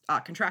 muscles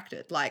are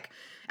contracted. Like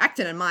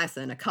actin and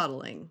myosin are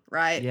cuddling,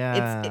 right?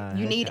 Yeah,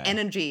 You need okay.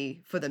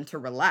 energy for them to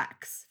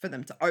relax, for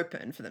them to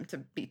open, for them to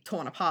be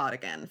torn apart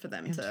again, for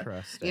them to,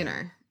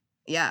 Interesting.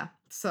 yeah.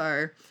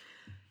 So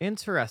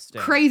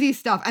Interesting. crazy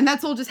stuff. And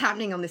that's all just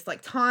happening on this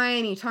like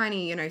tiny,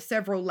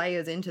 several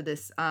layers into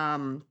this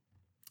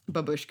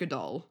babushka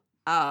doll.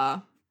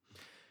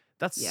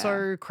 That's Yeah.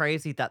 so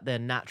crazy that their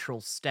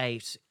natural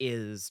state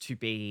is to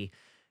be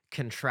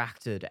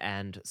contracted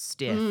and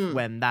stiff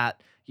when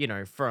that,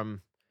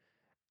 from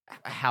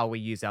how we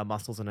use our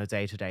muscles on a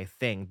day-to-day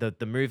thing,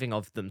 the moving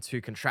of them to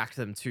contract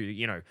them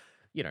to,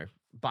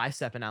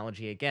 bicep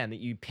analogy again, that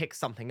you pick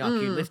something up,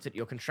 you lift it,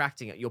 you're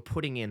contracting it, you're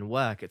putting in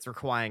work, it's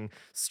requiring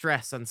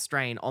stress and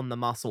strain on the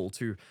muscle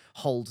to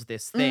hold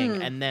this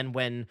thing. And then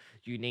when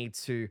you need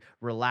to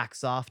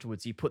relax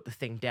afterwards, you put the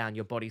thing down,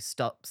 your body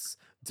stops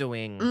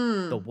doing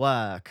the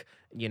work,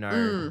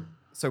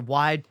 So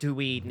why do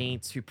we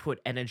need to put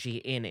energy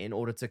in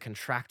order to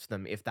contract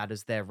them if that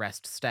is their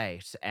rest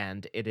state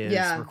and it is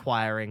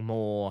requiring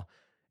more?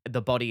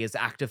 The body is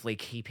actively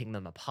keeping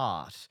them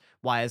apart.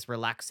 Why is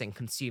relaxing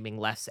consuming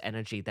less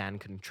energy than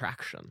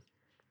contraction?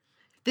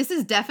 This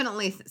is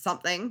definitely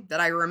something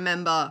that I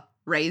remember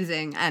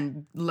raising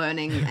and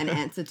learning an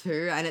answer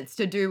to, and it's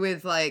to do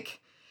with like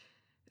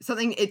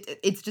something.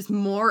 It's just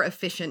more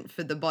efficient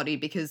for the body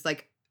because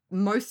like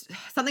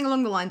something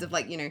along the lines of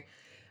like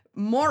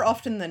more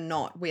often than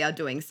not, we are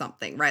doing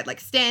something, right? Like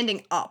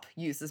standing up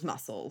uses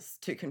muscles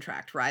to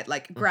contract, right?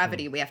 Like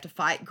gravity, we have to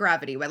fight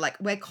gravity.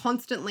 We're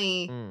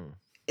constantly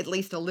at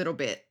least a little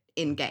bit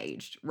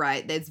engaged,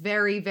 right? There's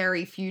very,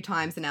 very few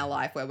times in our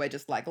life where we're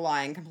just like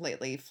lying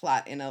completely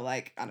flat in a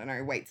like, I don't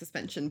know, weight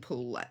suspension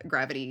pool,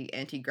 gravity,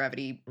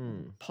 anti-gravity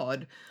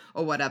pod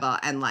or whatever.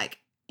 And like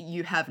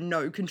you have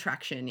no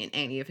contraction in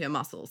any of your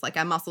muscles. Like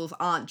our muscles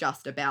aren't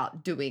just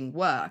about doing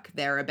work.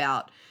 They're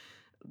about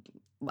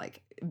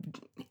like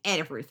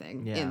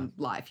everything in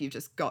life. You've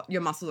just got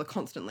your muscles are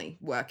constantly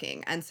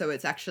working. And so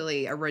it's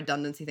actually a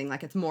redundancy thing.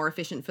 Like it's more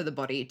efficient for the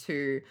body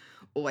to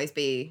always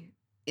be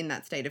in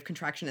that state of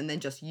contraction and then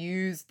just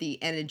use the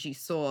energy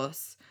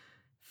source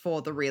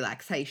for the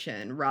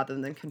relaxation rather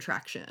than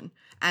contraction.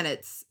 And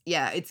it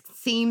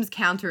seems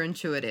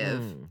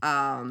counterintuitive,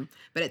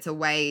 but it's a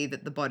way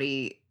that the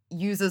body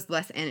uses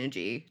less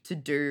energy to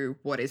do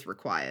what is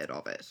required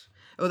of it.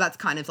 Well, that's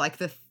kind of like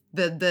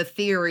the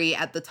theory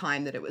at the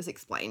time that it was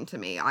explained to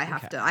me. I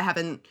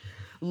haven't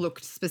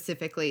looked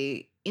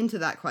specifically into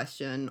that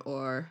question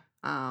or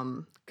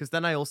because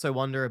then I also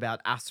wonder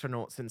about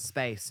astronauts in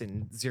space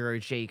in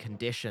zero-G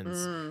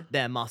conditions.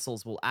 Their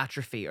muscles will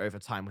atrophy over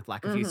time with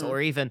lack of use,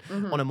 or even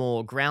on a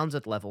more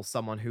grounded level,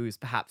 someone who's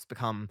perhaps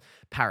become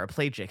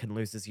paraplegic and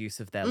loses use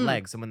of their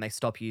legs. And when they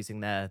stop using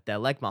their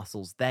leg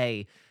muscles,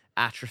 they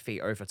atrophy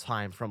over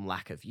time from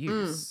lack of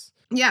use.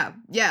 Yeah.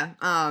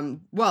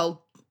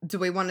 Well, do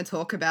we want to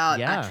talk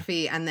about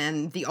atrophy and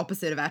then the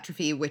opposite of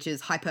atrophy, which is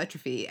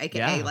hypertrophy,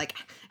 aka like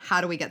how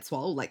do we get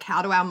swole? Like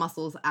how do our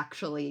muscles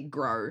actually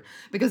grow?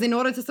 Because in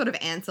order to sort of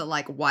answer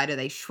like why do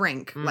they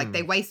shrink? Like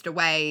they waste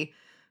away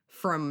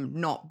from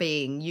not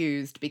being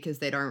used because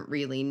they don't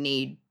really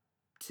need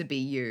to be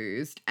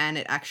used, and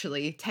it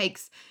actually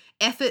takes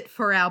effort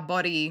for our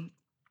body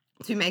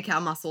to make our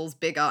muscles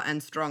bigger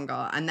and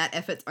stronger, and that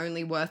effort's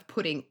only worth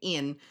putting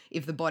in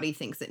if the body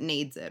thinks it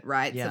needs it,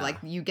 right? So like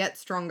you get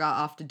stronger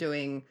after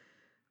doing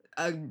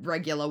a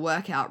regular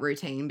workout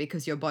routine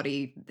because your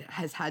body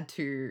has had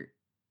to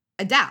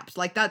adapt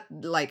like that,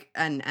 like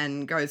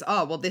and goes,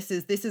 oh well, this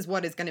is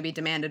what is going to be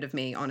demanded of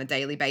me on a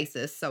daily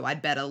basis, so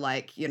I'd better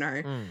like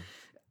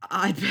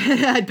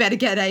I'd better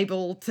get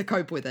able to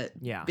cope with it,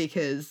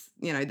 because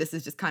this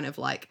is just kind of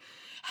like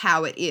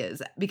how it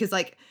is. Because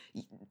like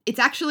it's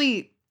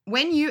actually,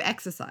 when you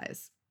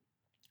exercise,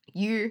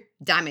 you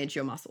damage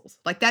your muscles.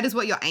 Like that is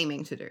what you're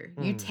aiming to do.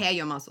 You tear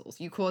your muscles.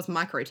 You cause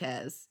micro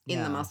tears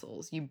in the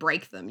muscles. You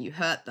break them. You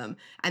hurt them.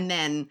 And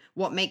then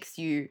what makes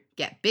you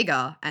get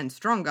bigger and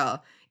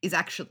stronger is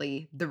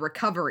actually the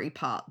recovery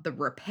part, the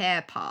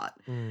repair part.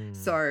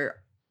 So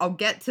I'll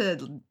get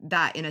to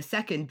that in a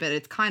second, but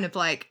it's kind of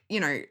like,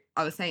 I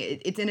was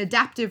saying it's an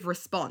adaptive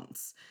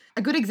response.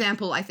 A good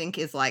example, I think,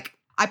 is like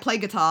I play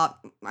guitar.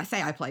 I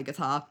say I play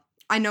guitar.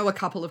 I know a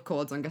couple of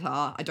chords on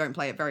guitar. I don't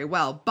play it very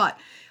well, but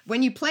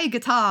when you play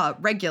guitar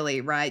regularly,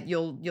 right,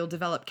 you'll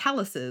develop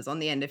calluses on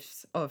the end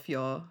of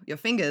your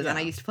fingers. And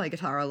I used to play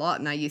guitar a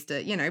lot, and I used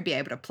to, be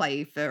able to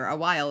play for a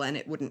while and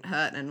it wouldn't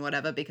hurt and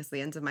whatever, because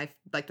the ends of my,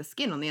 like the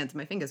skin on the ends of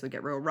my fingers would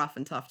get real rough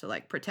and tough to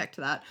like protect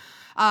that.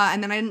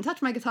 And then I didn't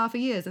touch my guitar for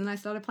years, and then I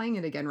started playing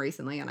it again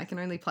recently, and I can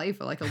only play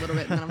for like a little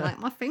bit, and then I'm like,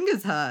 my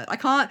fingers hurt.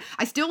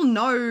 I still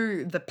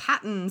know the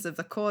patterns of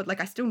the chord. Like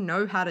I still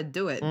know how to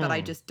do it, but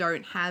I just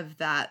don't have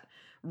that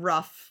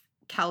rough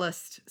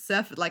calloused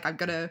surface. Like I'm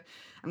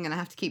gonna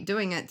have to keep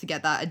doing it to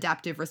get that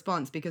adaptive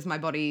response, because my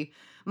body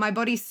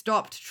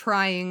stopped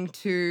trying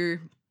to,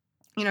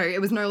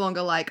 it was no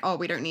longer like, oh,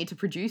 we don't need to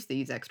produce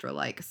these extra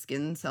like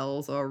skin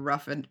cells or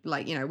roughened,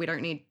 like, we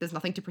don't need, there's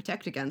nothing to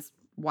protect against.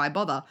 Why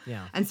bother?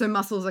 Yeah. And so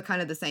muscles are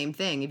kind of the same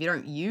thing. If you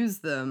don't use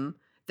them,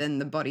 then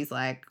the body's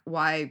like,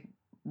 why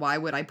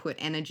would I put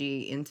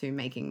energy into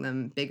making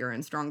them bigger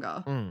and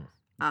stronger?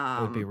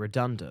 It would be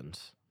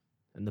redundant.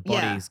 And the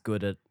yeah. body's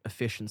good at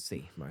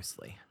efficiency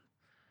mostly.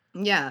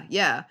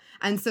 Yeah.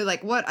 And so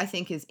like what I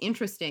think is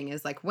interesting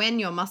is like when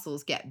your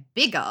muscles get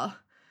bigger,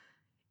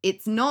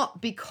 it's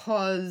not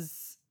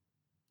because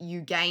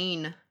you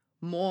gain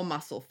more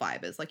muscle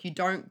fibers. Like you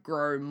don't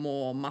grow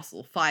more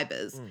muscle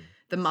fibers.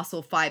 The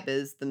muscle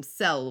fibers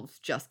themselves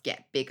just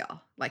get bigger.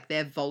 Like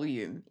their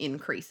volume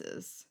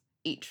increases.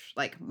 Each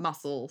like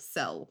muscle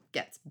cell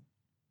gets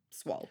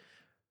swole.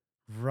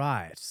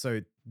 Right.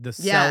 So the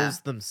Yeah.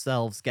 cells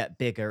themselves get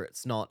bigger.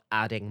 It's not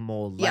adding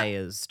more Yeah.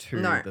 layers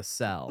to No. the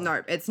cell.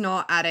 No, it's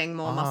not adding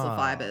more muscle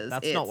fibers.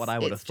 That's not what I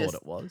would have It's thought just-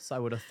 it was. I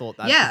would have thought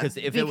that Yeah, because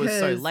if it was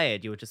so because-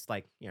 layered, you would just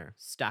like,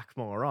 stack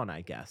more on,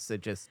 I guess.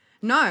 It just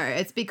No,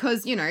 it's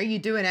because, you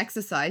do an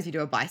exercise, you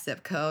do a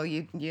bicep curl,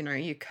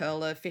 you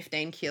curl a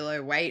 15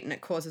 kilo weight, and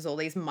it causes all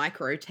these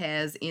micro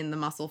tears in the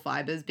muscle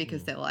fibers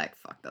because they're like,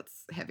 fuck,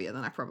 that's heavier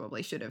than I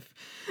probably should have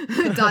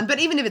done. But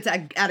even if it's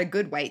at a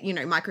good weight,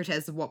 micro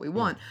tears is what we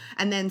want.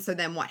 And then, so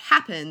then what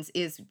happens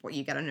is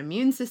you get an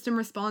immune system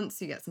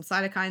response, you get some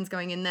cytokines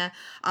going in there.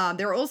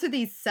 There are also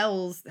these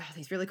cells,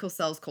 these really cool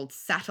cells called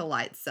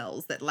satellite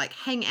cells that like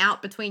hang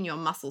out between your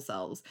muscle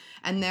cells.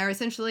 And they're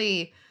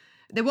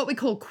what we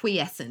call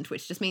quiescent,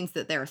 which just means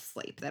that they're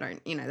asleep. They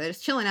don't, they're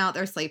just chilling out,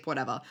 they're asleep,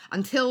 whatever,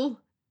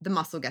 until the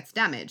muscle gets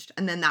damaged.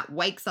 And then that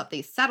wakes up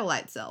these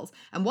satellite cells.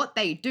 And what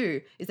they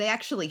do is they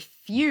actually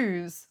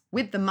fuse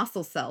with the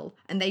muscle cell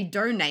and they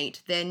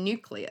donate their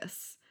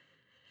nucleus.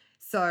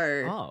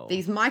 So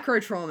these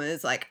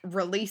microtraumas like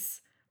release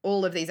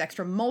all of these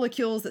extra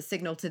molecules that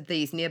signal to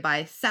these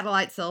nearby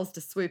satellite cells to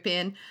swoop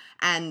in.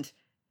 And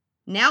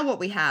now what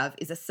we have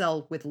is a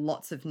cell with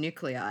lots of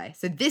nuclei.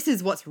 So this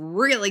is what's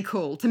really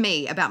cool to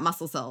me about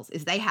muscle cells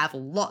is they have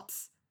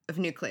lots of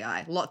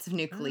nuclei, lots of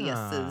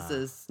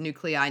nucleuses,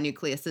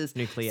 nucleuses.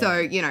 Nuclei.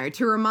 So,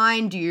 to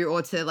remind you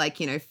or to like,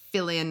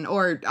 fill in,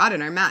 or I don't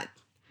know, Matt,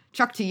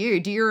 Chuck, to you,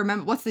 do you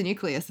remember what's the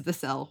nucleus of the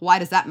cell? Why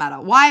does that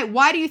matter?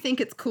 Why do you think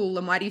it's cool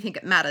and why do you think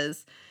it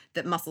matters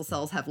that muscle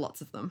cells have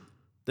lots of them?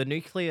 The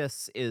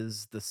nucleus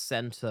is the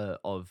center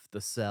of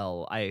the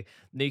cell.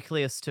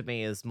 Nucleus to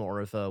me is more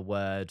of a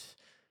word.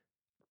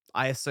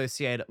 I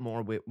associate it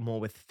more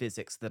with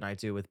physics than I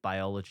do with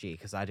biology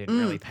because I didn't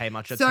really pay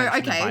much attention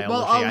to biology.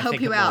 Well, I'll I help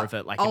think you more out. of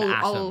it like in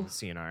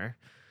atoms,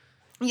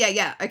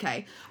 Yeah,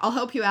 okay. I'll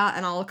help you out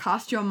and I'll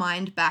cast your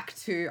mind back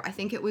to, I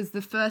think it was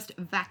the first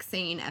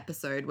vaccine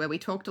episode where we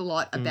talked a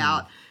lot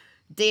about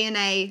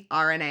DNA,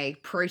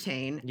 RNA,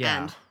 protein,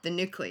 and the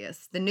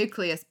nucleus. The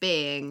nucleus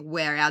being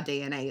where our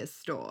DNA is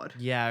stored.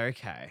 Yeah,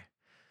 okay.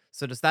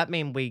 So does that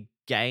mean we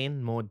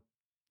gain more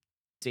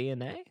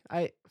DNA?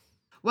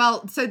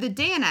 Well, so the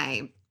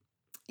DNA,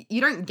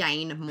 you don't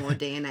gain more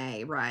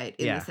DNA, right?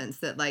 In the sense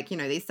that, like,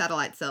 these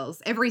satellite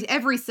cells,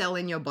 every cell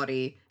in your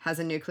body has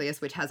a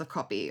nucleus which has a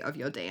copy of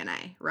your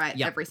DNA, right?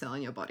 Yep. Every cell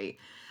in your body.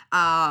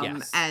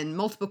 Yes. And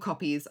multiple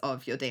copies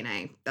of your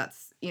DNA.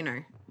 That's,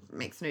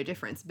 makes no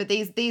difference. But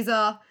these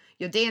are,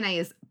 your DNA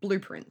is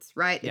blueprints,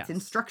 right? Yes. It's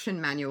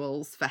instruction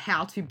manuals for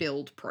how to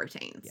build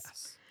proteins.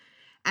 Yes.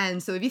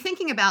 And so if you're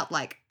thinking about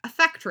like a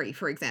factory,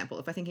 for example,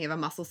 if we're thinking of a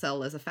muscle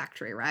cell as a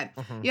factory, right?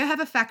 You have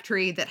a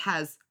factory that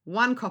has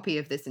one copy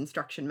of this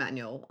instruction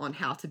manual on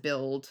how to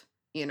build,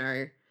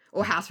 or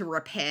how to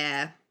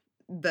repair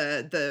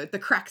the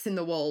cracks in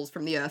the walls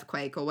from the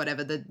earthquake or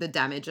whatever the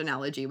damage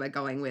analogy we're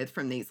going with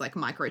from these like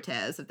micro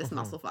tears of this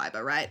muscle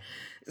fiber, right?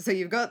 So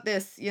you've got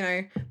this,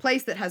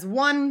 place that has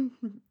one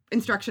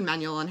instruction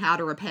manual on how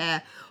to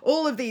repair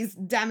all of these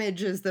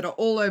damages that are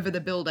all over the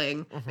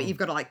building, but you've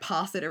got to like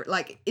pass it,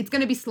 like it's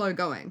going to be slow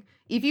going.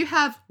 If you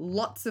have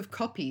lots of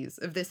copies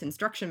of this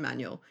instruction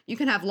manual, you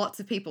can have lots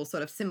of people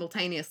sort of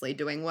simultaneously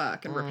doing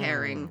work and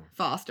repairing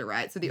faster,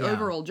 right? So the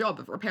overall job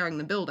of repairing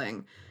the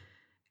building,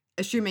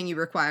 assuming you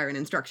require an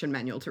instruction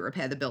manual to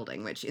repair the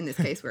building, which in this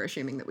case we're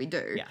assuming that we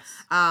do.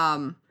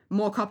 Yes.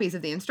 More copies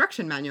of the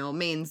instruction manual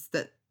means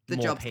that the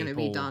More job's going to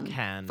be people done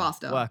can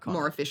faster, work on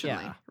more it.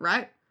 efficiently, Yeah.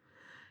 right?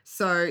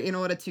 So in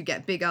order to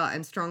get bigger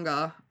and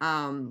stronger,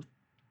 so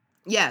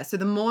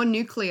the more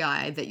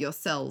nuclei that your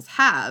cells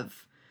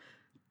have,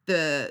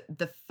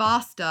 the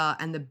faster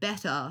and the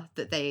better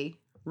that they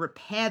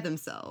repair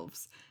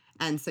themselves.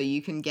 And so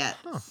you can get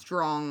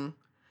strong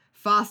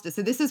faster.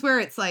 So this is where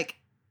it's like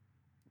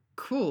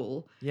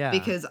cool. Yeah.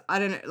 Because I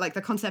don't know, like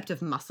the concept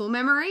of muscle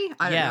memory.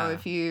 I don't know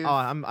if you. Oh,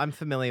 I'm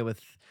familiar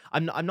with.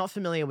 I'm not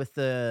familiar with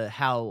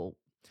how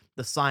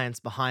the science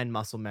behind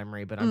muscle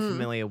memory, but I'm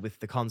familiar with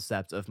the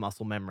concept of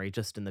muscle memory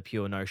just in the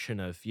pure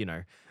notion of,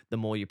 the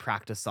more you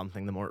practice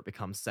something, the more it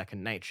becomes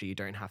second nature. You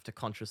don't have to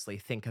consciously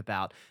think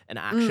about an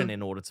action Mm,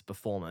 in order to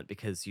perform it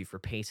because you've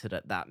repeated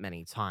it that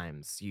many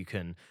times. You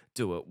can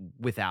do it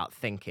without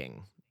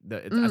thinking.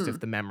 It's as if mm.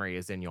 the memory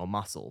is in your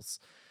muscles.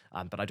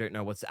 But I don't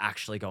know what's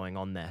actually going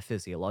on there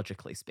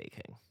physiologically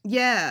speaking.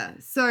 Yeah.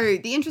 So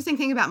the interesting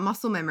thing about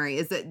muscle memory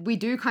is that we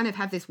do kind of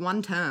have this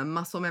one term,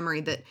 muscle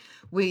memory, that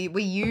we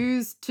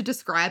use to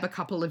describe a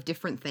couple of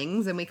different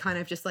things, and we kind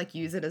of just like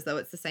use it as though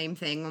it's the same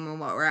thing when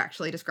what we're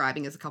actually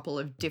describing is a couple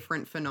of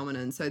different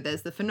phenomenon. So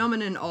there's the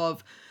phenomenon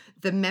of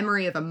the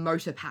memory of a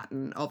motor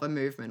pattern of a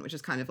movement, which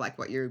is kind of like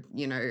what you're,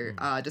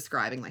 Mm.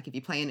 describing. Like if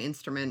you play an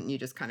instrument and you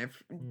just kind of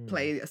Mm.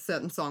 play a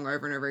certain song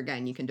over and over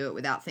again, you can do it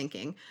without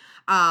thinking.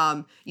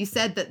 You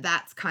said that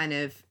that's kind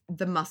of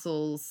the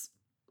muscles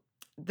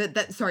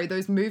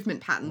those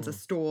movement patterns are Mm.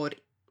 stored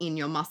in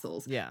your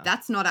muscles. Yeah.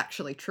 That's not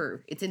actually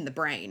true. It's in the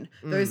brain.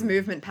 Those Mm.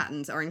 movement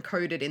patterns are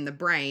encoded in the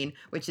brain,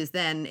 which is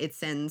then it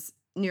sends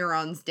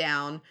neurons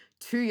down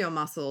to your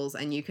muscles,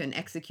 and you can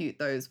execute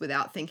those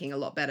without thinking a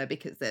lot better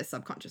because they're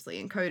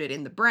subconsciously encoded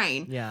in the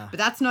brain. Yeah. But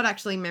that's not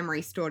actually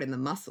memory stored in the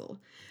muscle.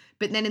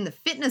 But then in the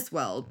fitness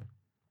world,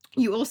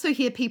 you also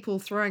hear people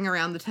throwing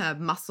around the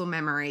term muscle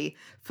memory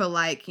for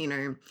like,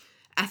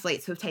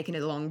 athletes who have taken a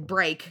long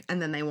break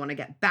and then they want to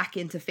get back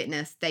into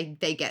fitness. They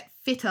get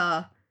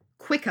fitter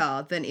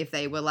quicker than if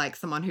they were like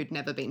someone who'd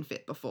never been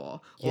fit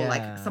before, or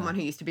like Yeah. someone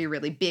who used to be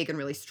really big and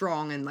really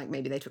strong and like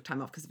maybe they took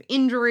time off because of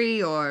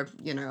injury or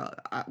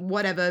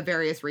whatever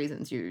various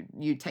reasons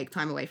you take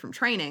time away from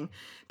training.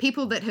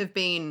 People that have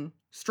been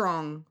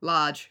strong,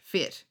 large,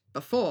 fit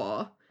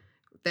before,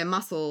 their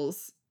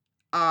muscles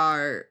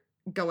are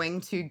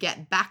going to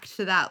get back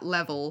to that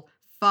level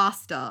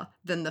faster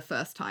than the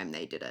first time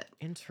they did it.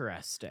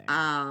 Interesting.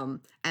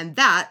 And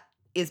that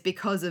is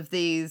because of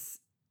these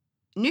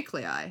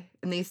nuclei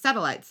and these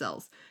satellite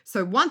cells.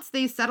 So once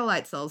these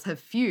satellite cells have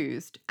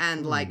fused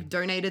and like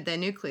donated their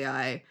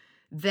nuclei,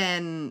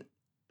 then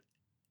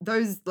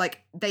those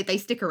like they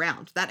stick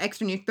around.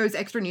 Those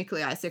extra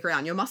nuclei stick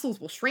around. Your muscles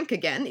will shrink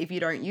again if you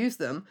don't use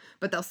them,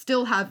 but they'll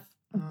still have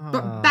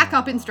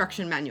backup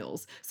instruction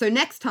manuals. So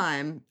next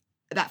time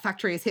that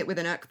factory is hit with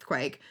an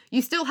earthquake,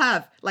 you still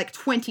have like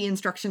 20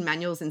 instruction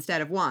manuals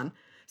instead of one.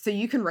 So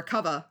you can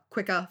recover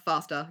quicker,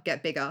 faster,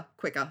 get bigger,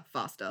 quicker,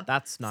 faster.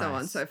 That's nice. So on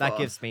and so That forth.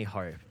 gives me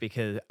hope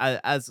because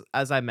as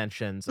I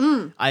mentioned,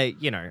 Mm,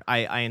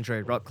 I enjoy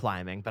rock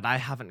climbing, but I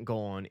haven't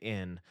gone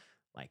in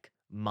like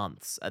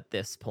months at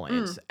this point.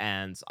 mm,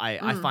 And I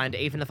mm. find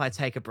even if I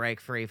take a break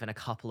for even a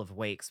couple of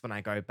weeks, when I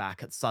go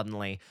back, it's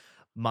suddenly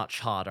much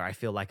harder. I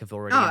feel like I've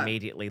already Oh,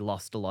 immediately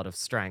lost a lot of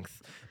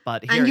strength.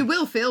 But and here, you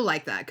will feel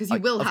like that because you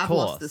will of have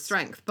lost the course,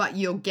 strength, but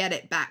you'll get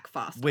it back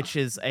faster. which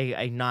is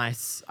a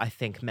nice, I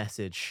think,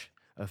 message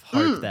of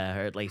hope Mm.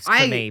 there, at least for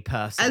I, me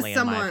personally as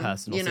in my someone,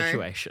 personal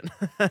situation.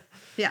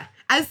 yeah.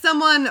 As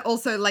someone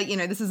also like,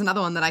 this is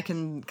another one that I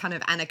can kind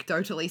of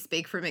anecdotally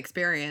speak from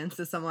experience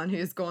as someone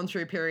who's gone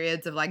through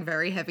periods of like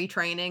very heavy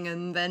training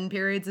and then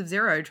periods of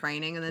zero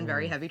training and then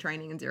very heavy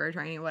training and zero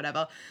training or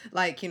whatever.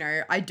 Like,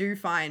 I do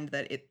find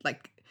that it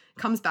like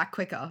comes back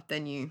quicker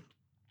than you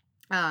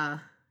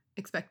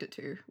expect it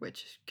to,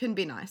 which can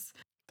be nice.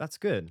 That's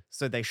good.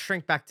 So they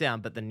shrink back down,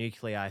 but the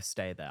nuclei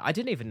stay there. I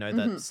didn't even know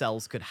that Hmm.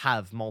 cells could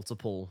have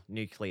multiple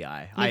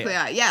nuclei.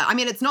 Nuclei, yeah. I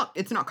mean, it's not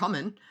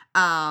common.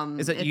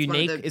 Is it It's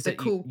unique? one of Is the it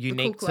cool,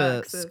 unique to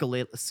quirks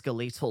of-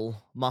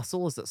 skeletal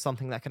muscle? Is it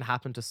something that can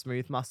happen to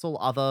smooth muscle?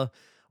 Other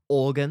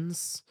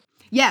organs?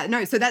 Yeah,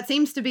 no, so that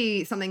seems to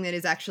be something that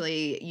is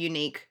actually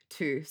unique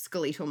to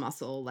skeletal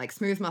muscle. Like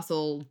smooth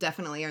muscle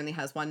definitely only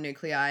has one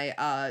nuclei.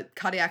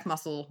 Cardiac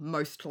muscle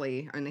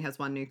mostly only has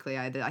one nuclei.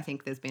 I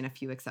think there's been a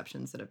few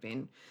exceptions that have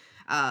been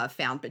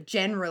found, but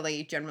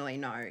generally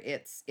no.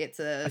 It's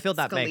a I feel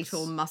that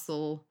skeletal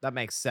muscle. That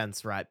makes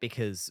sense, right?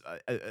 Because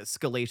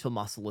skeletal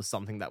muscle is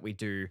something that we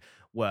do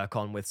work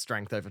on with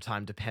strength over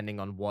time, depending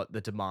on what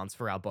the demands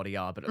for our body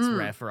are. But it's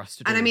rare for us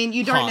to do. And I mean,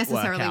 you don't heart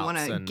necessarily want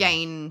workouts to and-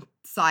 gain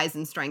size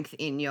and strength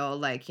in your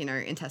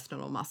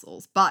intestinal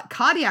muscles. But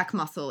cardiac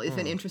muscle is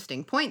an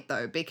interesting point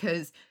though,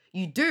 because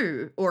you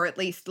do, or at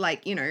least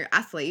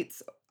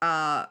athletes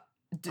right,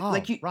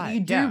 you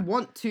do yeah.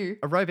 want to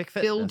aerobic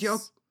fitness. build your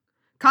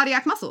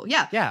cardiac muscle.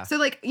 Yeah. Yeah.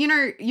 So you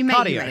may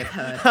Cardio. have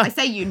heard. I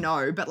say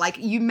but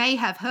you may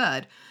have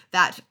heard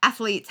that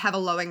athletes have a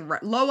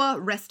lower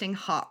resting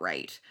heart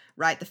rate,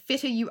 right? The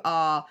fitter you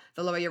are,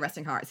 the lower your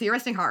resting heart rate. So your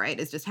resting heart rate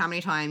is just how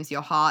many times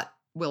your heart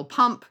will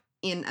pump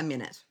in a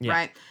minute, Yeah.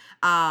 right?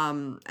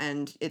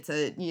 And it's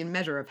a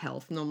measure of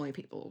health. Normally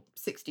people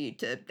 60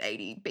 to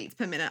 80 beats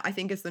per minute, I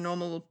think, is the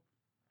normal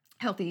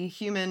healthy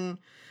human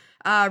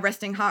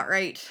resting heart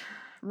rate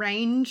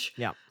range.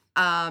 Yeah.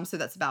 So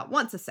that's about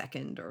once a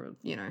second or,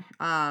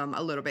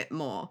 a little bit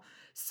more.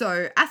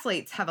 So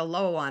athletes have a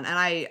lower one. And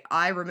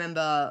I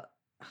remember,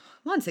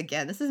 once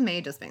again, this is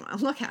me just being like,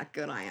 look how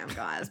good I am,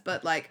 guys.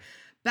 But like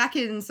back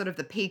in sort of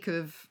the peak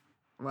of,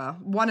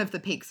 one of the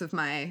peaks of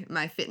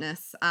my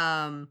fitness,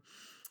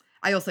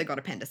 I also got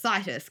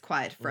appendicitis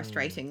quite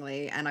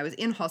frustratingly. And I was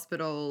in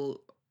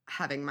hospital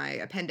having my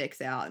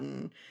appendix out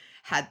and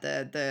had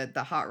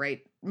the heart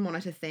rate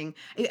monitor thing,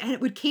 and it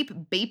would keep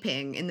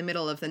beeping in the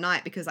middle of the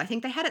night because I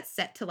think they had it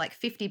set to like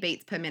 50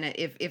 beats per minute.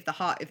 If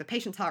the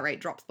patient's heart rate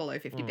drops below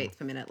 50 beats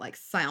per minute, like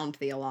sound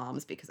the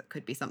alarms because it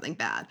could be something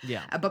bad.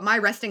 Yeah. But my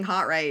resting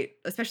heart rate,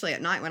 especially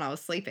at night when I was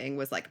sleeping,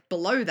 was like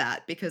below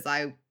that because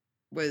I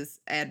was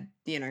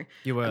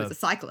You were I was a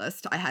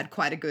cyclist. I had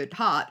quite a good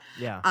heart.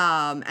 Yeah.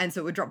 And so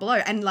it would drop below.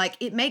 And like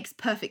it makes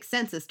perfect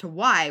sense as to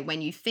why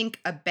when you think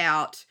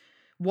about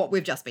what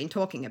we've just been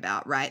talking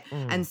about, right?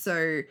 And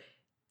so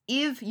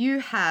if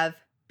you have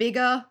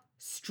bigger,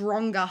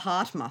 stronger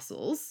heart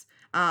muscles,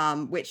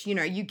 which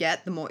you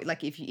get the more,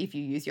 like if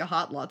you use your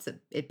heart lots,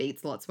 it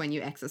beats lots when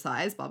you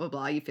exercise, blah blah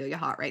blah, you feel your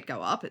heart rate go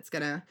up, it's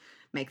gonna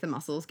make the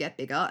muscles get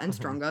bigger and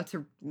stronger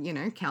to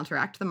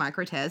counteract the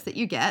micro tears that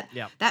you get.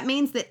 That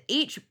means that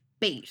each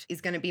beat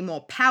is going to be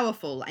more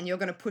powerful and you're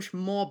going to push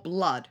more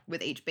blood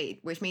with each beat,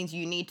 which means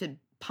you need to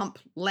pump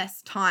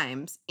less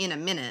times in a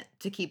minute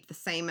to keep the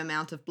same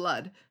amount of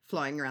blood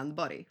flowing around the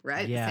body,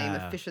 right? The same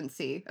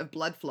efficiency of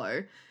blood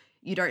flow.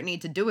 You don't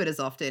need to do it as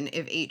often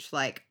if each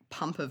like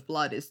pump of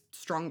blood is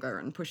stronger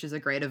and pushes a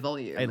greater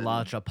volume. A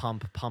larger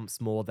pump pumps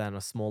more than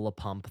a smaller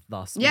pump,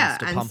 thus yeah, needs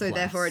to and pump so less.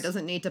 therefore it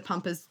doesn't need to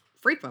pump as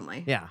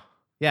frequently. Yeah.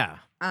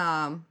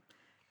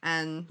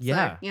 And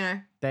Yeah.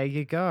 so There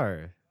you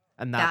go.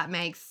 And that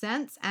makes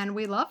sense, and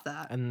we love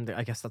that. and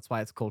I guess that's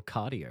why it's called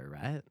cardio,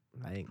 right?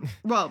 Like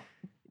Well,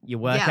 you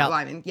work yeah, out. well,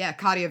 I mean, yeah,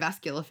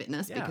 cardiovascular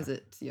fitness Yeah. because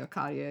it's your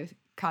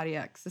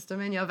cardiac system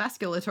and your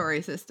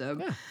vasculatory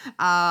system.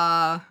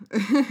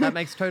 That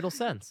makes total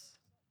sense.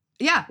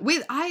 Yeah,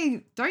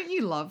 don't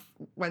you love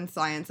when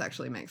science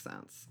actually makes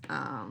sense?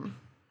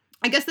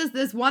 I guess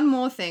there's one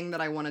more thing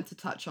that I wanted to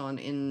touch on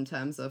in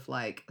terms of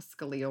like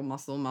skeletal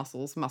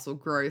muscles, muscle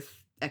growth,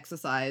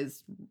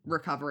 exercise,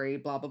 recovery,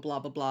 blah blah blah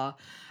blah blah.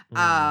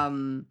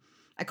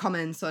 A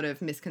common sort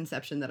of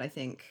misconception that I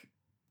think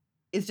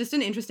is just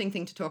an interesting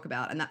thing to talk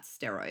about, and that's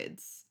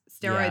steroids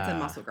and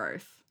muscle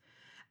growth.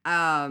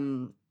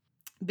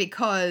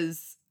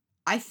 Because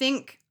I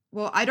think,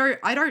 well, I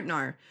don't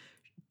know.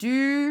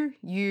 Do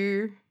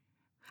you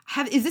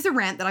have? Is this a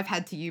rant that I've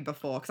had to you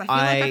before? Because I feel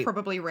like I've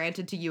probably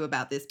ranted to you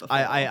about this before.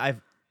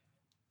 I've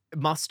it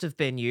must have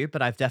been you,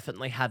 but I've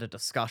definitely had a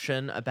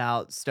discussion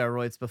about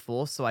steroids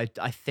before, so I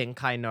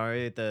think I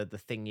know the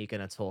thing you're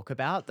going to talk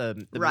about,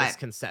 the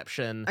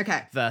misconception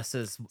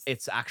versus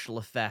its actual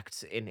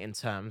effect in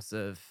terms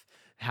of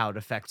how it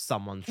affects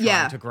someone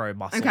trying to grow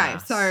muscle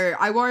mass. So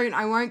I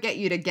won't get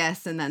you to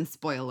guess and then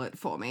spoil it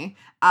for me.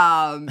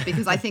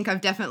 Because I think I've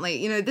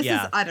definitely, this is,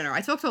 I don't know.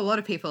 I talk to a lot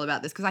of people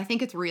about this because I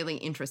think it's really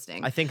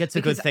interesting. I think it's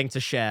a good thing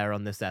to share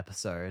on this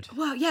episode.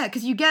 Well, yeah,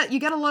 because you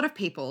get a lot of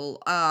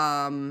people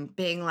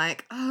being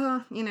like,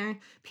 oh,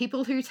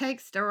 people who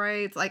take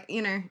steroids, like,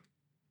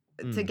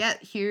 to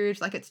get huge,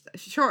 like it's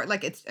sure,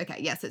 like it's okay,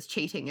 yes, it's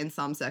cheating in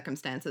some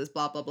circumstances,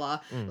 blah blah blah.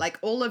 Like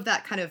all of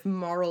that kind of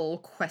moral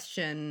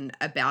question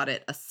about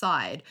it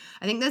aside,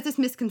 I think there's this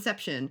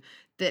misconception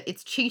that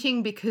it's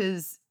cheating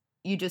because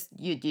you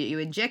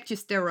inject your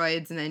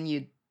steroids and then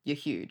you're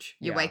huge.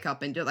 You wake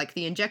up and like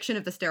the injection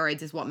of the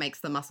steroids is what makes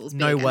the muscles big.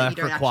 No work you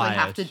don't required.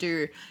 Actually have to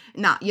do.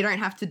 You don't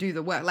have to do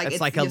the work. Like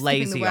it's like a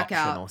lazy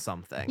option or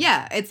something.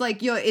 Yeah, it's like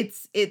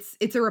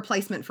it's a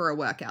replacement for a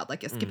workout.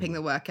 Like you're skipping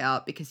the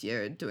workout because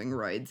you're doing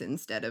roids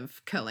instead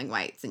of curling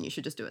weights, and you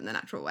should just do it in the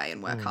natural way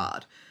and work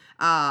hard.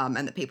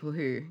 And the people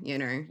who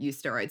use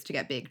steroids to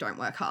get big don't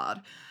work hard.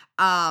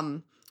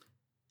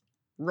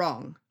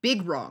 Wrong,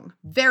 big wrong,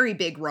 very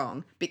big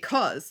wrong.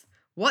 Because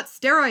what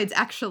steroids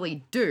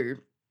actually do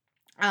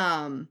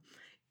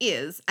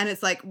is, and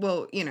it's like,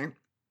 well,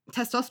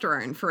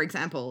 testosterone, for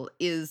example,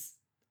 is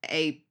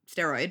a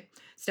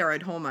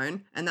steroid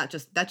hormone, and that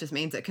just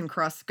means it can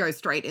go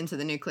straight into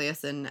the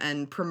nucleus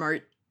and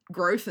promote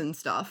growth and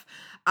stuff.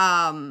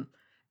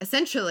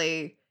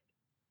 Essentially,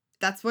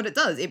 that's what it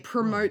does. It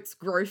promotes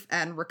growth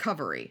and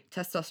recovery.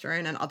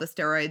 Testosterone and other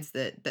steroids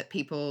that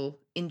people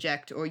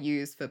inject or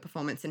use for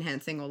performance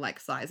enhancing or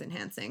like size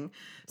enhancing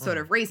sort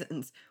of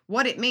reasons.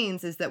 What it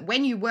means is that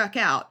when you work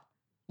out,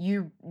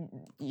 you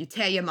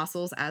tear your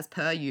muscles as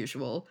per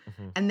usual,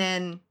 and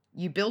then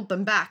you build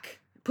them back,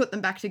 put them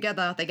back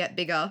together, they get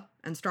bigger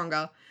and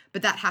stronger,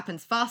 but that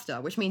happens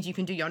faster, which means you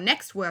can do your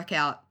next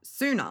workout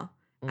sooner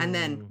and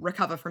then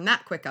recover from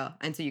that quicker,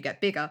 and so you get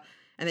bigger,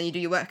 and then you do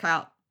your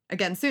workout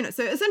again sooner.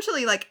 So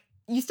essentially, like,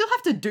 you still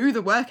have to do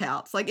the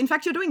workouts. Like, in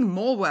fact, you're doing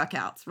more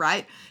workouts,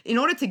 right? In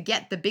order to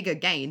get the bigger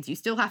gains, you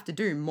still have to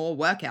do more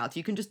workouts.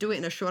 You can just do it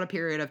in a shorter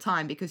period of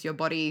time because your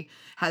body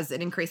has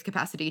an increased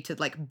capacity to,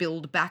 like,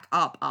 build back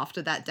up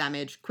after that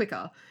damage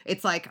quicker.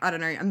 It's like, I don't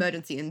know,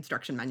 emergency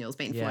instruction manuals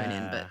being flown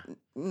in, but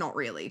not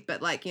really.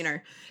 But, like,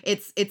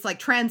 it's like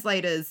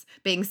translators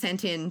being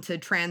sent in to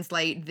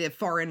translate the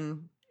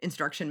foreign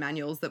instruction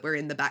manuals that were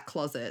in the back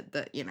closet,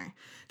 that,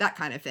 that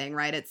kind of thing,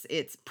 right?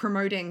 It's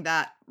promoting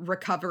that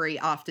recovery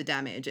after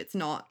damage. It's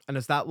not And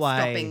is that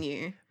stopping why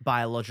you.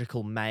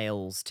 biological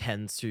males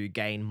tend to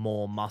gain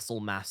more muscle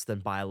mass than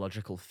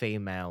biological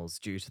females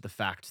due to the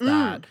fact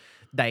that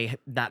they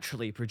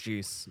naturally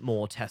produce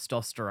more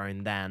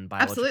testosterone than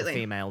biological Absolutely.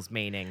 females,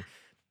 meaning,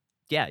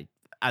 yeah,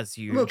 as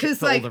you, Well, because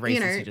for all the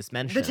reasons you just the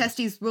mentioned.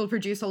 testes will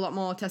produce a lot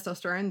more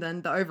testosterone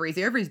than the ovaries.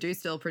 The ovaries do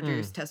still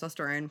produce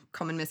testosterone.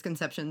 Common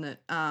misconception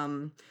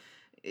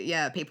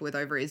that people with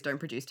ovaries don't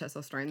produce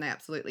testosterone. They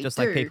absolutely Just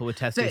do. like people with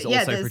testes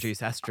also produce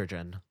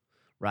estrogen,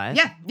 right?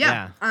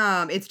 Yeah.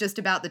 It's just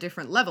about the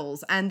different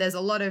levels. And there's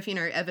a lot of,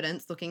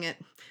 evidence looking at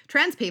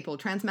trans people,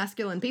 trans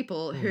masculine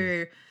people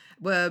who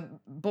were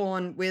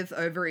born with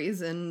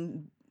ovaries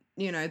and,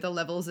 the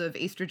levels of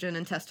estrogen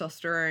and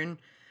testosterone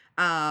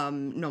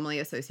normally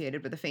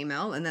associated with a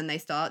female. And then they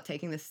start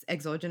taking this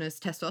exogenous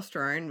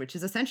testosterone, which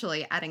is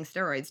essentially adding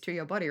steroids to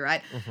your body,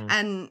 right?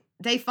 And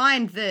they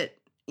find that,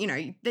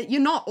 that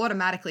you're not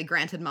automatically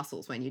granted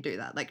muscles when you do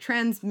that. Like,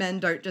 trans men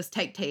don't just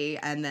take tea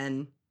and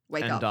then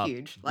wake up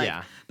huge.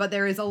 But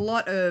there is a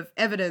lot of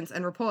evidence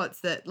and reports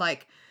that,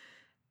 like,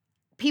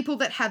 people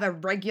that have a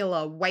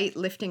regular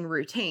weightlifting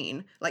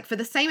routine, like, for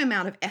the same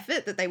amount of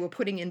effort that they were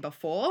putting in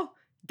before,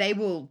 they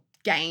will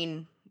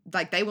gain,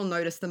 like, they will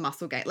notice the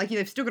muscle gain. Like,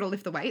 they've still got to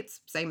lift the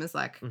weights, same as,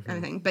 like,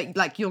 anything. But,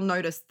 like, you'll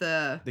notice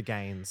the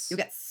gains. You'll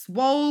get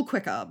swole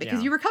quicker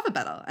because you recover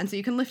better. And so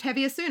you can lift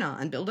heavier sooner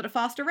and build at a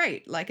faster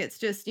rate. Like, it's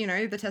just, the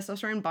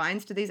testosterone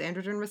binds to these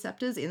androgen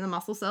receptors in the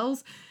muscle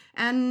cells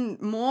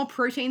and more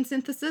protein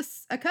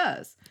synthesis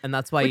occurs. And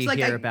that's why you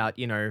hear about,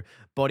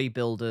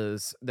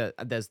 bodybuilders,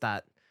 there's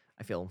that,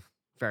 I feel,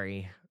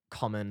 very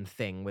common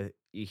thing with,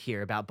 you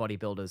hear about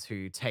bodybuilders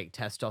who take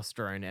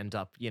testosterone, end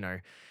up,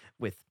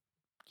 with,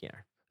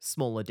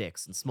 smaller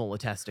dicks and smaller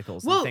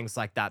testicles and things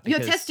like that. Because,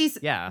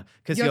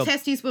 your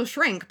testes will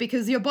shrink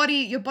because your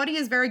body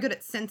is very good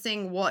at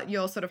sensing what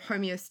your sort of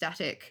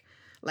homeostatic,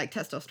 like,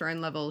 testosterone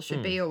level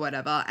should be or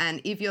whatever. And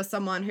if you're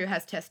someone who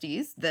has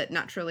testes that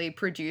naturally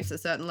produce a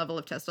certain level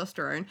of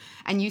testosterone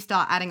and you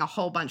start adding a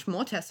whole bunch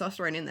more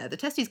testosterone in there, the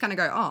testes kind of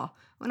go, oh,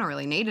 we're not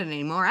really needed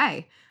anymore,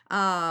 eh?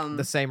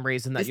 The same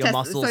reason that your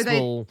muscles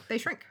will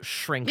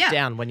shrink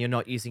down when you're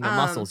not using your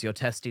muscles. Your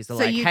testes are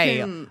like,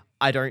 hey,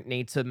 I don't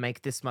need to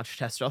make this much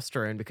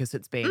testosterone because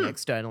it's being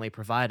externally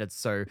provided.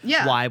 So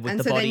why would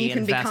the body invest time in... And so then you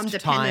can become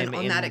dependent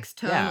on that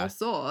external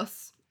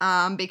source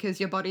because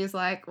your body is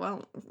like,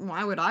 well,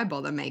 why would I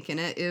bother making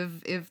it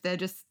if they're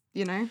just,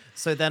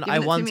 So then I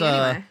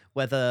wonder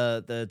whether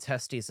the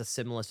testes are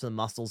similar to the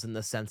muscles in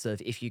the sense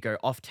of, if you go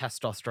off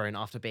testosterone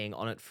after being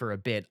on it for a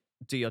bit,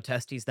 do your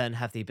testes then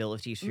have the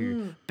ability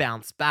to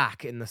bounce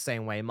back in the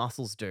same way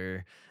muscles do?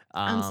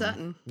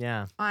 Uncertain.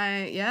 Yeah.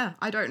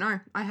 I don't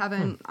know.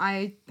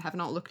 I have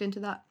not looked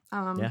into that.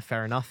 Yeah,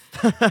 fair enough.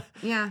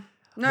 Yeah.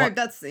 No,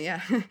 that's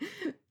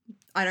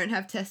I don't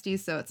have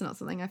testes, so it's not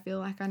something I feel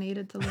like I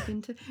needed to look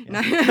into.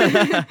 No.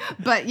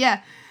 But which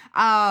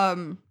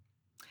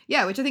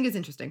I think is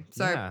interesting.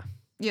 So,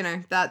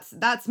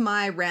 that's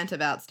my rant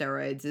about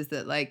steroids, is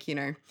that, like,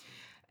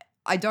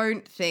 I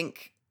don't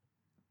think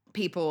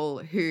people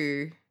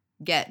who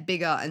get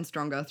bigger and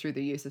stronger through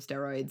the use of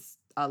steroids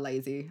are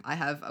lazy. I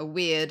have a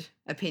weird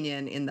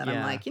opinion in that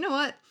I'm like, you know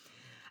what?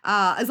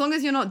 As long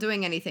as you're not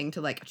doing anything to,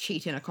 like,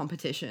 cheat in a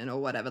competition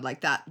or whatever, like,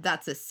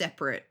 that's a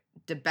separate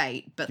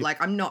debate. But, like,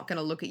 I'm not going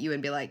to look at you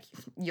and be like,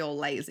 you're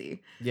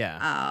lazy.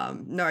 Yeah.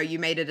 No, you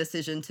made a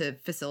decision to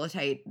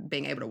facilitate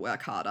being able to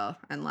work harder.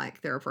 And,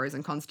 like, there are pros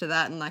and cons to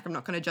that. And, like, I'm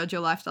not going to judge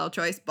your lifestyle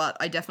choice, but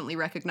I definitely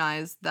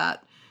recognize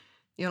that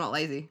you're not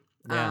lazy.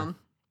 Yeah.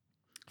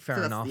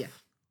 Fair enough.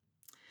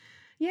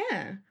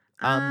 Yeah.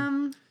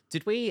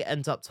 Did we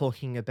end up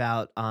talking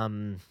about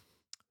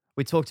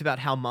we talked about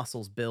how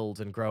muscles build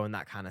and grow and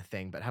that kind of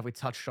thing, but have we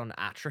touched on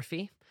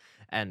atrophy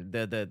and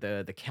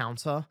the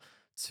counter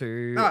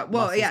to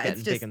muscles getting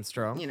it's just big and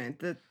strong?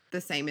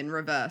 The same in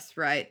reverse,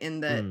 right? In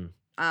that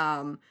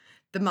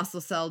the muscle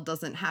cell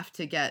doesn't have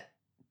to get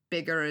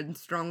bigger and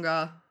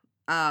stronger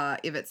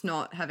if it's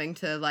not having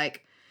to,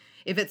 like,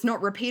 if it's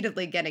not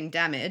repeatedly getting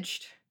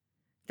damaged,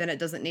 then it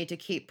doesn't need to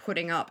keep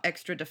putting up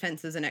extra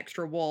defenses and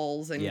extra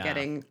walls and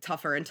getting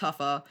tougher and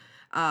tougher.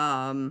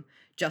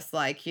 Just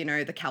like,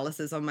 the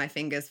calluses on my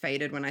fingers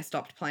faded when I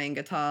stopped playing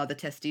guitar. The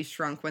testes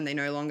shrunk when they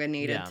no longer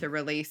needed to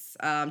release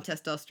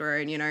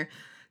testosterone.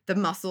 The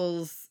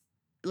muscles,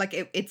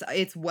 like,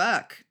 it's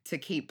work to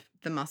keep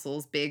the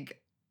muscles big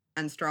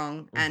and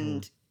strong.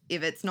 And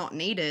if it's not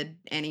needed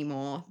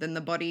anymore, then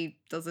the body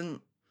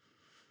doesn't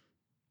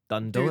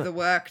do the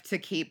work to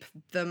keep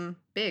them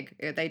big.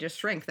 They just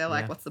shrink. They're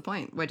like, what's the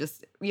point? We're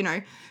just,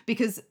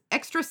 because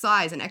extra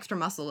size and extra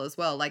muscle as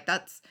well, like,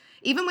 that's,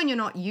 even when you're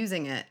not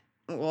using it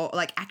or,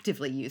 like,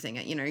 actively using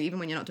it, even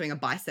when you're not doing a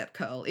bicep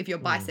curl, if your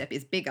bicep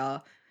is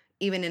bigger,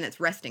 even in its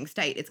resting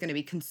state, it's going to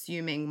be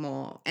consuming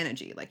more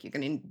energy. Like, you're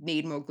going to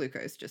need more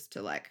glucose just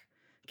to, like,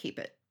 keep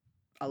it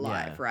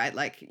alive, right?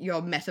 Like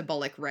your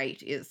metabolic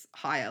rate is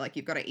higher. Like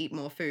you've got to eat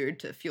more food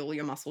to fuel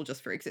your muscle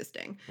just for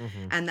existing.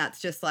 Mhm. And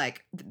that's just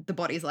like the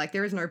body's like,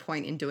 there is no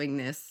point in doing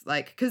this.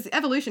 Like, because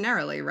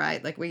evolutionarily,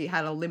 right? Like we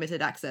had a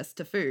limited access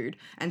to food.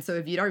 And so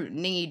if you don't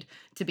need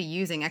to be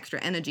using extra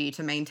energy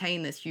to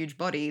maintain this huge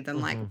body, then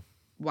like,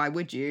 why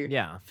would you?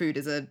 Yeah. Food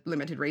is a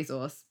limited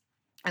resource.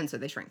 And so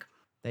they shrink.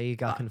 There you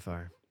go,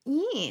 confirm.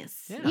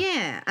 Yes. Yeah.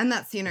 Yeah. And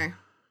that's, you know,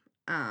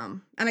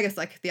 and I guess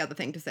like the other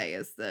thing to say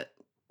is that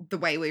the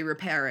way we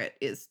repair it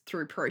is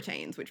through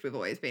proteins, which we've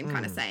always been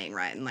kind of saying,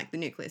 right? And like the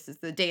nucleus is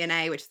the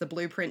DNA, which is the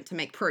blueprint to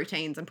make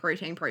proteins and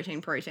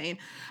protein.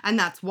 And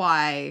that's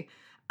why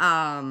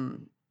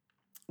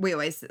we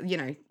always, you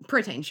know,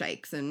 protein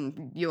shakes,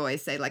 and you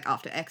always say like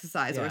after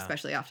exercise or Yeah.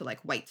 especially after like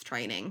weights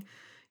training,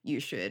 you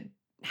should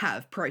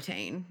have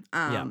protein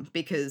Yeah.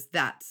 because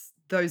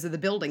those are the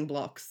building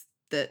blocks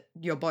that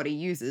your body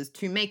uses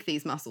to make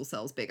these muscle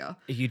cells bigger.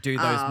 You do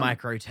those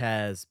micro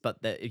tears,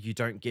 but that you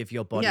don't give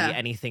your body Yeah.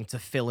 anything to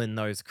fill in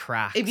those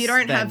cracks. If you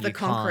don't then have the you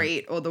can't-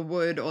 concrete or the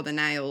wood or the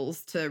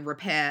nails to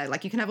repair,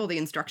 like you can have all the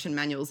instruction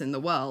manuals in the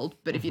world,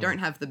 but if you don't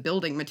have the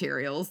building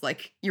materials,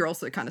 like you're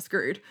also kind of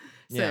screwed.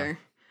 So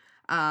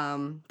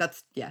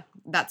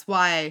that's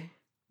why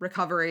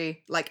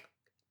recovery, like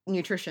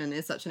nutrition,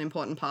 is such an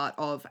important part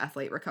of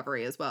athlete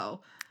recovery as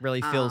well.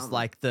 really feels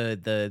like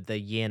the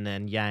yin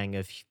and yang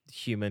of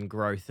human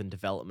growth and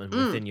development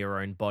within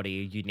your own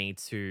body. You need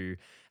to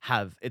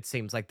have, it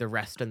seems like the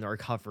rest and the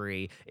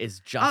recovery is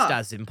just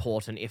as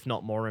important, if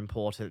not more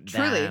important,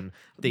 Truly. than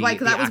the Like,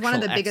 that the was one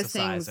of actual the biggest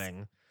things.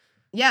 exercising.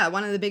 Yeah,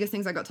 one of the biggest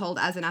things I got told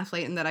as an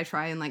athlete, and that I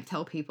try and like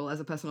tell people as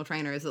a personal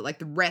trainer, is that like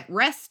the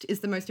rest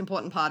is the most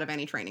important part of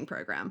any training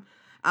program.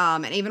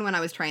 And even when I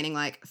was training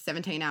like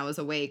 17 hours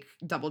a week,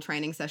 double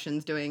training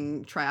sessions,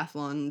 doing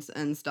triathlons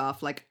and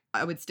stuff, like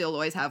I would still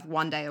always have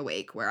one day a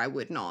week where I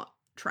would not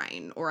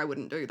train, or I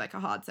wouldn't do like a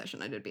hard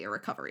session. It'd be a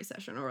recovery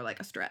session or like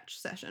a stretch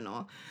session,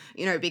 or,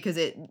 you know, because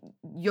if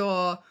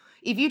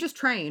you just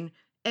train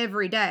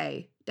every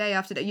day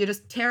after day, you're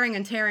just tearing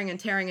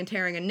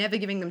and never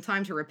giving them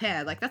time to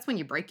repair. Like that's when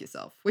you break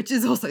yourself, which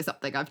is also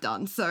something I've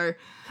done. So,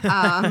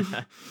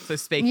 So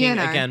speaking you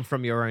know. again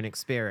from your own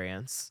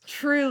experience.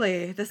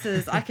 Truly,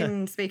 I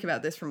can speak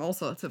about this from all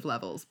sorts of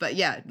levels, but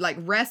yeah, like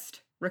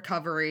rest,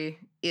 recovery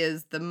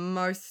is the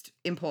most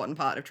important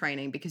part of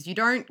training, because you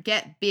don't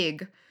get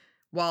big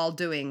while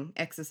doing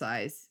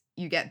exercise.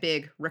 You get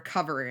big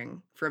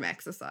recovering from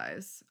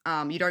exercise.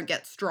 You don't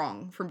get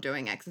strong from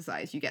doing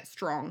exercise. You get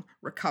strong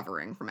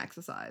recovering from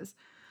exercise.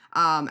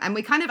 And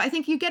we kind of, I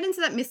think you get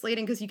into that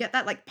misleading because you get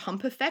that like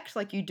pump effect.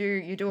 Like you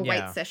do a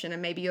weight session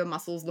and maybe your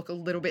muscles look a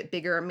little bit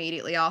bigger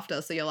immediately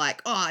after. So you're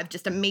like, oh, I've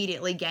just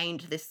immediately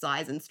gained this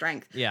size and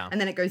strength. Yeah. And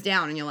then it goes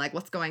down and you're like,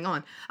 what's going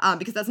on?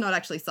 Because that's not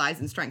actually size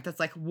and strength. That's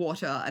like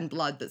water and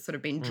blood that's sort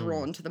of been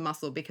drawn to the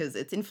muscle because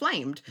it's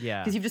inflamed.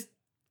 Yeah. Because you've just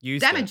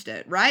Used damaged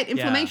it, right?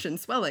 Inflammation,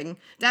 swelling,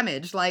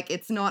 damage. Like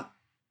it's not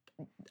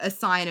a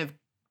sign of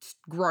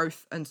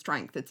growth and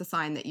strength. It's a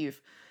sign that you've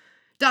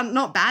done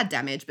not bad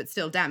damage, but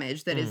still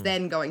damage that is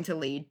then going to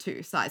lead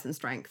to size and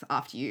strength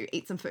after you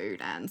eat some food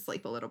and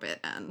sleep a little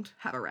bit and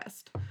have a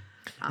rest.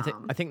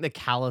 I think the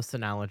callus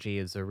analogy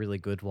is a really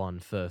good one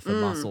for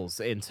muscles,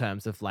 in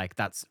terms of like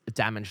that's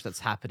damage that's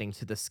happening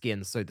to the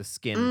skin. So the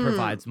skin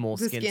provides more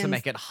The skin to skin's-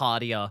 make it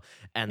hardier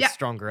and Yep.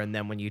 stronger. And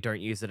then when you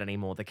don't use it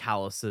anymore, the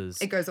calluses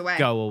It goes away.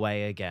 go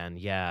away again.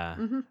 Yeah.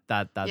 Mhm.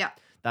 That Yeah.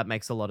 that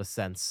makes a lot of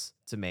sense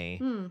to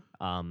me.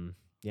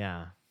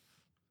 Yeah.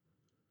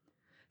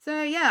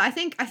 So yeah, I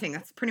think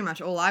that's pretty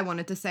much all I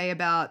wanted to say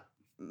about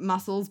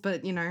muscles.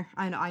 But you know,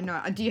 I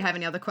know. Do you have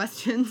any other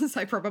questions?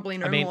 I probably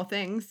know mean, more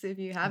things. If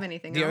you have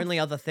anything, The else. only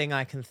other thing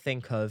I can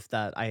think of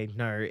that I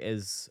know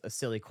is a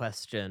silly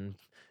question,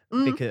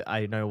 Mm. because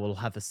I know we'll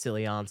have a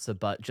silly answer,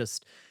 but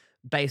just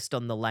based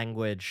on the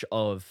language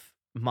of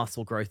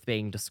muscle growth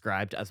being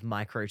described as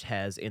micro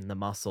tears in the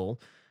muscle.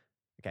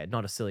 Okay,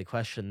 not a silly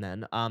question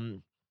then.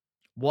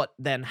 What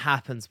then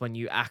happens when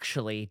you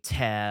actually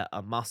tear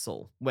a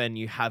muscle? When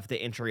you have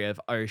the injury of,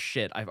 oh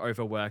shit, I've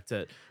overworked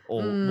it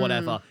or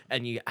whatever,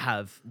 and you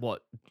have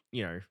what,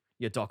 you know,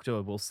 your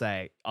doctor will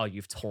say, oh,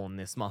 you've torn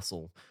this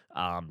muscle.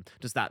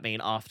 Does that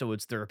mean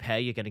afterwards the repair,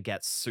 you're going to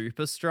get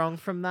super strong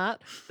from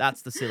that?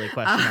 That's the silly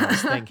question I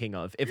was thinking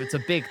of. If it's a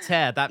big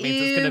tear, that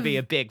means it's going to be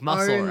a big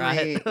muscle,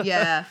 right?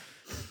 Yeah.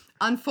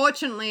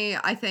 Unfortunately,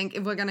 I think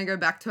if we're going to go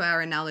back to our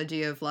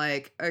analogy of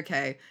like,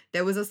 okay,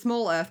 there was a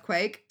small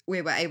earthquake.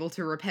 We were able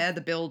to repair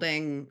the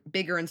building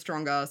bigger and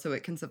stronger so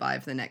it can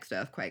survive the next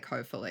earthquake,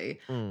 hopefully.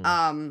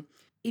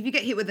 If you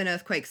get hit with an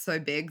earthquake so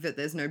big that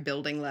there's no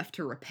building left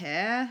to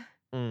repair,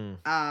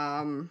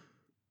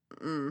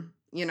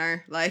 you know,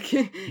 like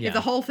if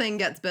the whole thing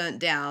gets burnt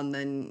down,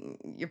 then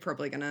you're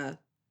probably going to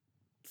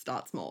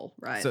start small,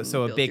 right? So a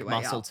build big your way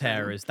muscle up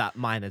tear and- is that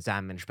minor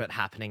damage, but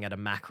happening at a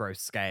macro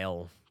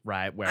scale,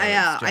 right? Where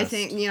Yeah, it's I just-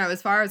 think, you know,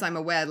 as far as I'm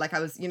aware, like I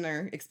was, you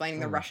know, explaining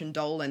the Russian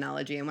doll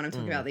analogy, and when I'm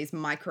talking about these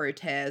micro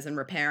tears and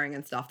repairing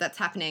and stuff, that's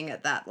happening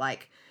at that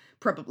like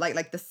probably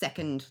like the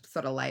second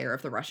sort of layer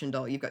of the Russian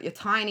doll. You've got your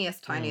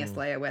tiniest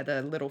layer where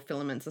the little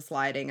filaments are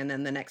sliding, and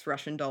then the next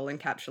Russian doll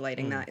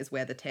encapsulating that is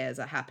where the tears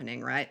are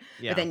happening, right?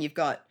 Yeah. But then you've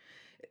got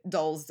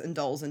dolls and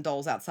dolls and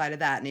dolls outside of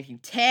that, and if you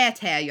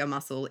tear your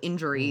muscle,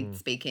 injury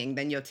speaking,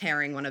 then you're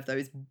tearing one of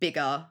those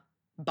bigger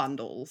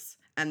bundles,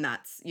 and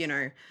that's, you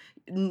know,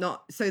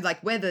 not so like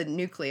where the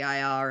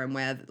nuclei are and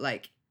where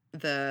like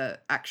the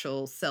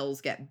actual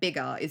cells get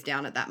bigger is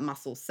down at that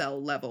muscle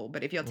cell level.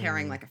 But if you're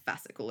tearing like a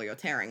fascicle or you're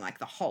tearing like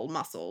the whole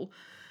muscle,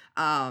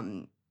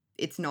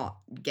 it's not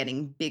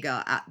getting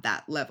bigger at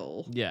that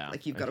level. Yeah.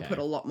 Like you've got to put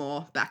a lot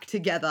more back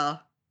together.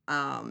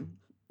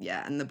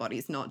 Yeah, and the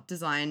body's not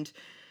designed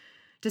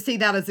to see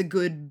that as a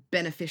good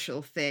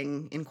beneficial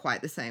thing in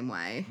quite the same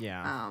way.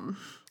 Yeah.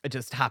 It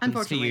just happens to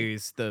unfortunately.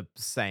 use the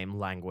same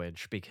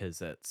language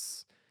because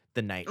it's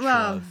the nature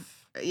Well, of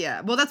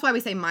yeah, well, that's why we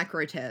say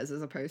micro tears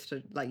as opposed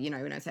to like, you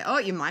know, we don't say, oh,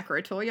 you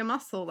micro tore your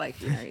muscle, like,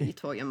 you know, you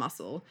tore your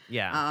muscle.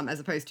 Yeah. As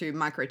opposed to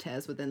micro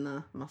tears within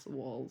the muscle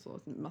walls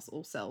or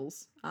muscle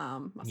cells,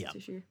 muscle Yep.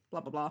 tissue,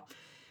 blah blah blah.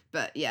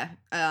 But yeah,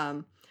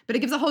 but it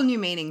gives a whole new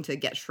meaning to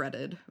get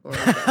shredded or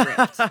get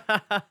ripped,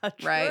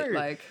 right? True.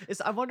 Like,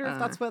 I wonder if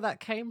that's where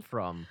that came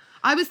from.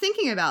 I was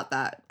thinking about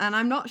that, and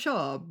I'm not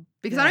sure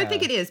because I don't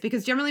think Yeah. it is,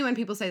 because generally when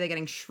people say they're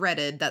getting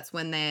shredded, that's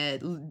when they're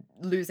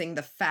losing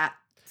the fat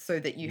so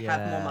that you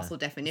have more Yeah. muscle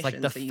It's definition,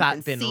 like the so you fat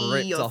can been see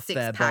ripped your off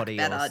their six-pack body or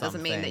better. It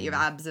doesn't mean that your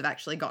something. abs have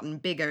actually gotten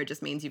bigger. It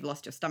just means you've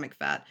lost your stomach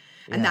fat,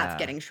 and that's Yeah.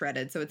 getting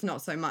shredded. So it's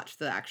not so much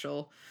the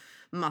actual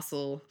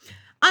muscle.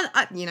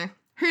 I you know,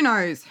 who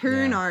knows? Who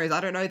Yeah. knows?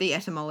 I don't know the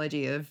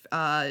etymology of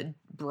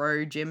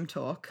bro gym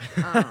talk,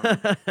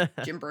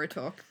 gym bro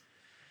talk.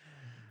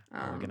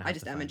 We're gonna I have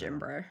just to am a find gym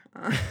that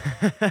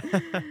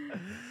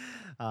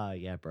bro.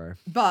 Yeah, bro.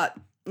 But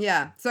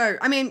yeah, so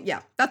I mean,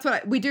 yeah, that's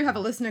what we do have a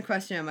listener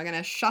question. We're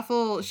gonna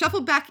shuffle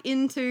back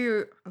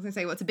into, I was gonna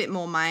say what's a bit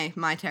more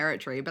my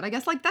territory, but I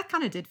guess like that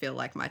kind of did feel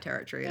like my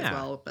territory as Yeah.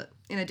 well, but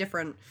in a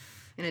different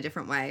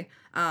way.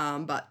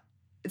 But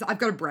I've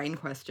got a brain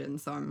question,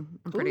 so I'm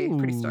pretty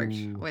stoked.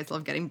 Ooh. Always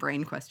love getting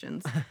brain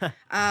questions.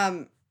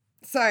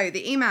 So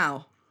the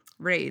email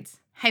reads,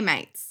 "Hey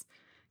mates,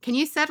 can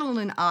you settle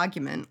an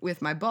argument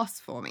with my boss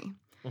for me?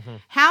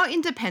 How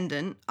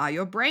independent are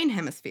your brain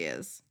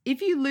hemispheres? If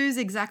you lose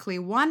exactly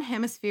one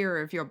hemisphere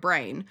of your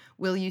brain,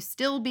 will you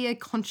still be a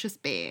conscious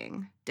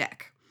being?"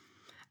 Deck.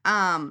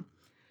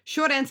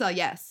 Short answer,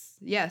 yes.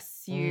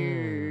 Yes,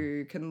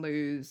 you can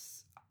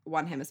lose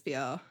one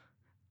hemisphere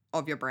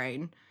of your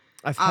brain.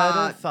 I've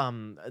heard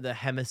of the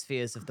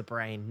hemispheres of the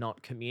brain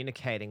not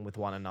communicating with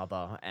one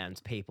another and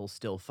people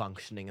still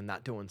functioning and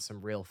that doing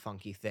some real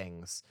funky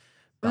things.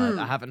 But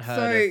I haven't heard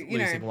So, of you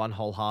know- losing one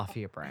whole half of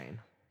your brain.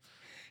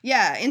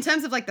 Yeah, in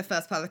terms of like the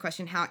first part of the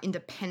question, how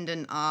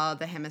independent are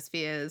the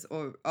hemispheres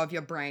or of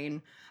your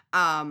brain?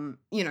 You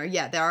know,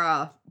 yeah, there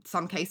are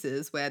some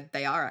cases where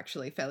they are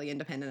actually fairly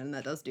independent and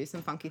that does do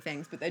some funky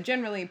things, but they're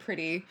generally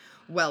pretty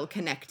well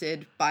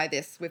connected by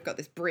this. We've got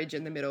this bridge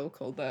in the middle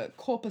called the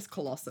corpus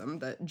callosum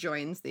that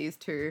joins these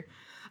two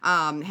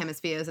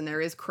hemispheres, and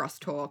there is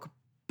crosstalk,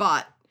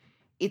 but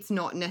it's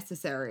not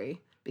necessary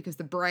because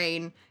the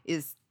brain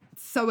is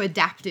so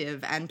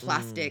adaptive and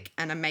plastic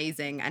and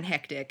amazing and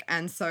hectic.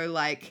 And so,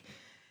 like,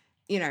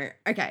 you know,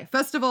 okay,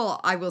 first of all,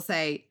 I will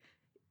say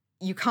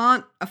you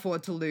can't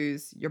afford to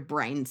lose your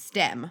brain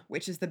stem,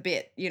 which is the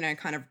bit, you know,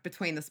 kind of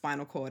between the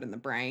spinal cord and the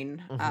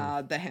brain,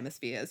 the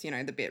hemispheres, you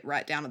know, the bit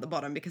right down at the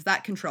bottom, because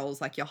that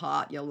controls like your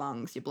heart, your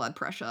lungs, your blood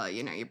pressure,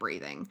 you know, your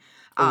breathing.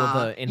 All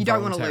the You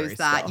don't want to involuntary lose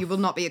that. stuff. You will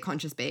not be a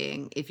conscious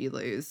being if you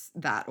lose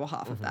that or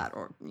half of that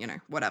or, you know,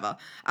 whatever.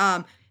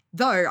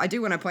 Though I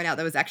do want to point out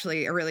there was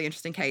actually a really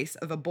interesting case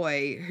of a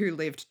boy who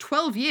lived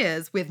 12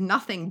 years with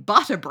nothing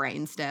but a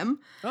brain stem.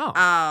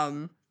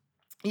 Oh.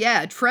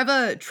 Yeah,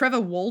 Trevor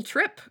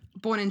Waltrip,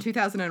 born in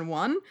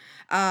 2001.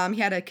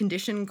 He had a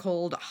condition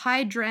called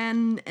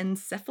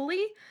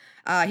hydranencephaly.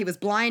 He was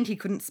blind, he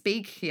couldn't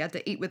speak, he had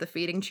to eat with a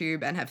feeding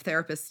tube and have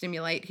therapists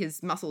stimulate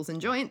his muscles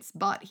and joints,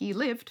 but he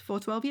lived for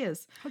 12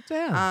 years. Oh,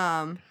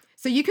 damn.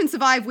 So you can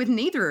survive with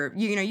neither,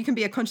 you know, you can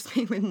be a conscious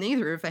being with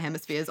neither of the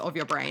hemispheres of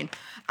your brain.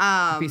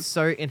 It'd be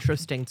so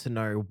interesting to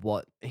know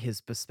what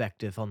his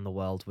perspective on the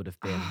world would have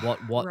been.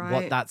 What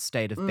Right. that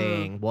state of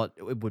being, what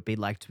it would be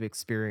like to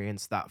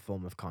experience that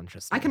form of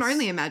consciousness. I can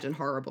only imagine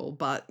horrible,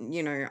 but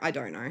you know, I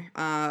don't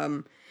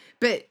know.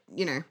 But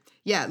you know,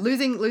 yeah,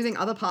 losing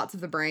other parts of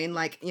the brain,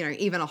 like, you know,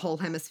 even a whole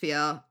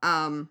hemisphere,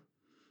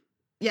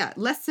 yeah,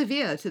 less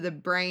severe to the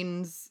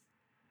brain's,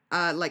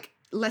 like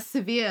less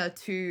severe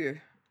to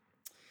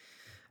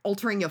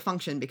altering your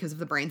function because of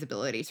the brain's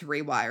ability to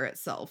rewire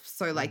itself.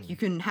 So like you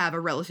can have a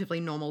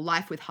relatively normal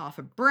life with half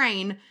a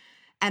brain.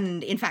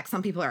 And in fact,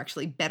 some people are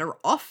actually better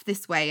off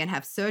this way and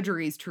have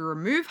surgeries to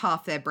remove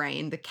half their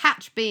brain. The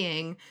catch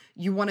being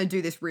you want to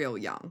do this real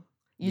young.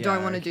 You don't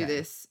Yeah, want to do okay.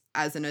 this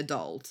as an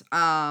adult.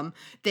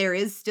 There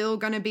is still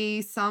going to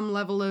be some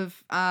level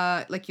of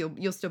like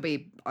you'll still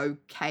be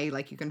okay,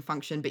 like you can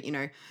function, but you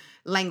know,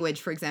 language,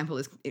 for example,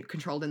 is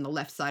controlled in the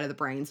left side of the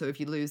brain. So if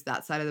you lose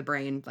that side of the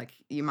brain, like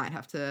you might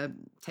have to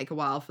take a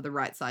while for the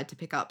right side to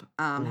pick up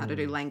how to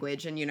do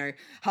language. And, you know,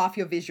 half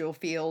your visual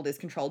field is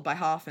controlled by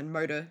half, and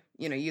motor,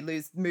 you know, you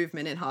lose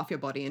movement in half your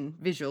body and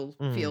visual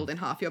field in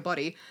half your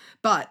body.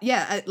 But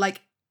yeah,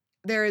 like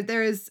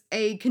there is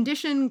a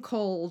condition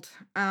called,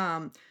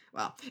 well,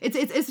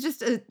 it's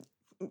just a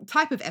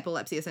type of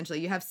epilepsy, essentially.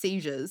 You have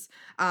seizures,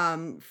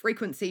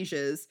 frequent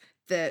seizures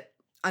that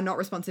are not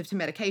responsive to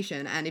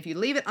medication, and if you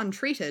leave it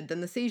untreated,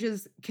 then the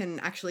seizures can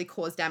actually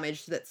cause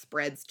damage that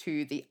spreads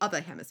to the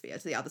other hemisphere,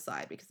 to the other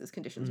side, because this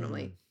condition's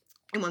normally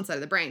in one side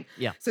of the brain.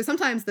 Yeah. So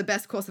sometimes the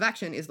best course of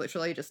action is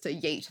literally just to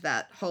yeet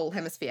that whole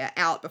hemisphere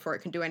out before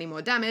it can do any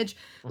more damage.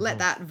 Let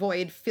that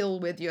void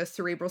fill with your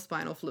cerebral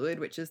spinal fluid,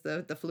 which is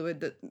the fluid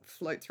that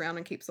floats around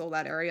and keeps all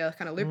that area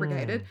kind of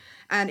lubricated.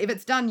 And if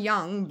it's done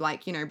young,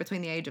 like, you know,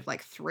 between the age of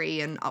like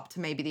 3 and up to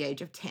maybe the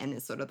age of 10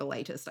 is sort of the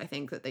latest, I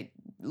think, that they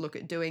look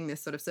at doing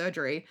this sort of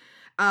surgery.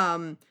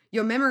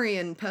 Your memory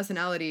and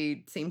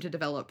personality seem to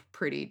develop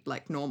pretty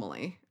like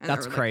normally. And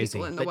That's there are, like, crazy.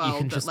 people in the But you world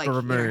can that, just like, you know,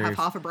 remove have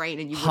half a brain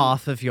and you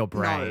half of your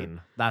brain.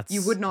 know.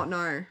 You would not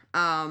know.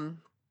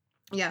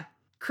 Yeah.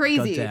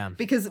 Crazy. Goddamn.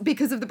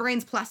 Because of the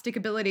brain's plastic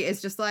ability.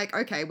 It's just like,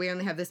 okay, we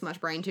only have this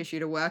much brain tissue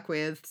to work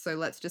with, so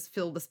let's just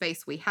fill the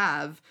space we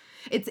have.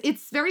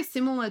 It's very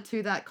similar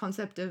to that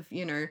concept of,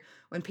 you know,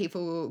 when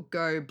people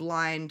go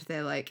blind,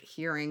 their like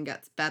hearing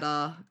gets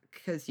better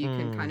because you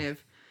can kind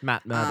of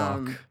Matt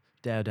Murdock,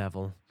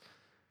 Daredevil.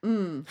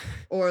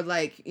 or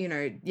like, you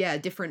know, yeah,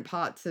 different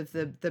parts of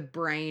the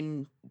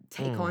brain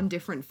take on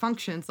different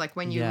functions. Like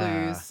when you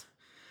lose,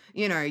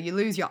 you know, you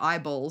lose your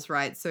eyeballs,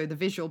 right? So the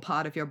visual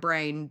part of your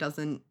brain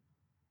doesn't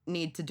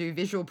need to do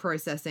visual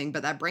processing,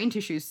 but that brain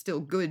tissue is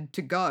still good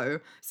to go.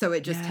 So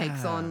it just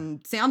takes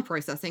on sound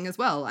processing as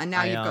well. And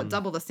now you've got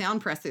double the sound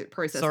processing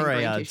Saw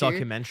brain a tissue.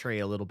 documentary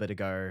a little bit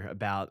ago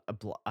about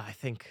I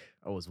think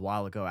it was a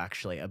while ago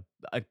actually,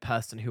 a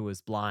person who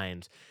was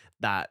blind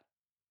that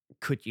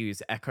could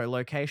use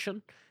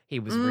echolocation. He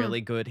was really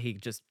good. He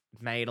just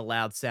made a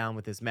loud sound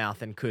with his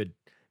mouth and could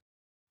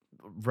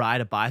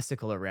ride a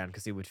bicycle around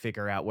because he would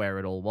figure out where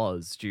it all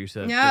was due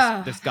to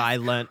this guy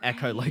learnt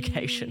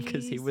echolocation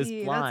because he was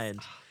Crazy. blind.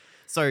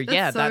 So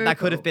yeah, so that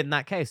could have cool. been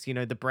that case. You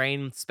know, the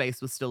brain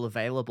space was still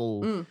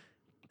available.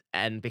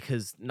 And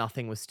because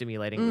nothing was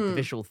stimulating with the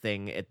visual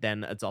thing, it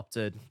then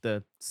adopted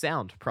the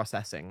sound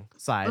processing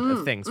side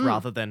of things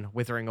rather than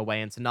withering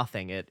away into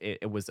nothing.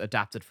 It was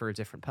adapted for a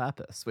different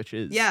purpose, which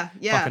is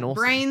fucking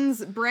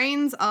awesome.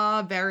 Brains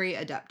are very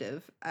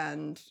adaptive,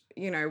 and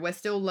you know, we're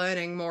still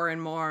learning more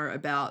and more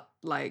about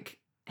like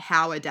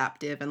how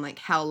adaptive and like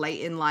how late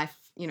in life,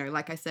 you know,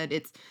 like I said,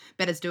 it's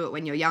better to do it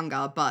when you're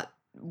younger, but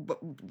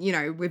you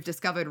know, we've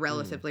discovered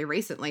relatively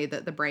recently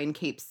that the brain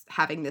keeps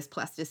having this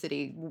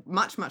plasticity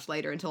much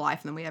later into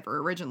life than we ever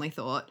originally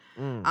thought.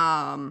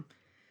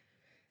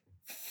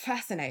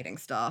 Fascinating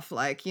stuff.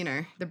 Like, you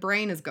know, the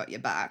brain has got your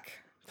back,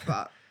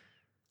 but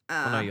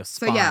your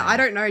so yeah, spine. I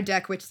don't know,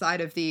 Deck, which side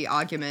of the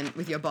argument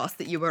with your boss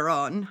that you were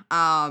on.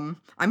 I'm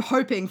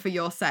hoping for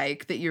your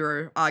sake that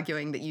you're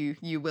arguing that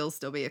you will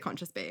still be a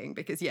conscious being,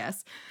 because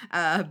yes,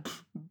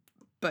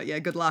 but yeah,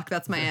 good luck.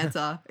 That's my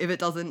answer. If it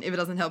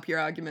doesn't help your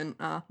argument,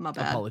 my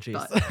bad. Apologies.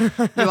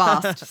 But you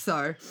asked,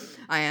 so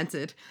I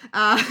answered.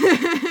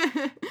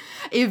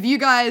 If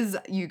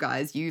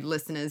you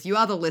listeners, you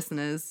other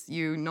listeners,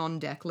 you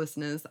non-Deck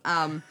listeners,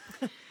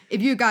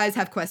 if you guys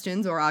have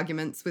questions or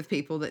arguments with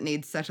people that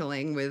need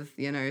settling with,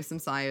 you know, some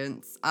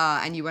science,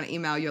 and you want to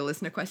email your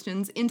listener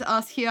questions into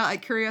us here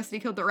at Curiosity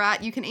Killed the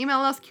Rat, you can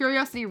email us.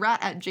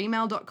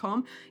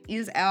 curiosityrat@gmail.com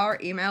is our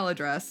email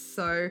address.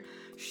 So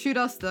shoot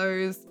us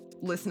those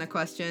listener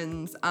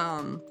questions.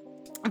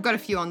 I've got a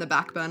few on the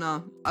back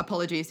burner.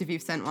 Apologies if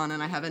you've sent one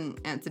and I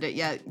haven't answered it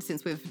yet,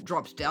 since we've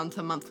dropped down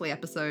to monthly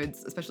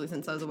episodes, especially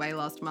since I was away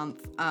last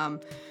month.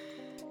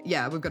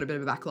 Yeah, we've got a bit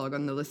of a backlog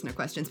on the listener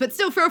questions, but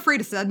still feel free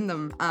to send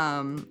them.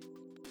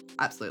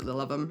 Absolutely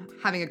love them.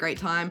 Having a great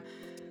time.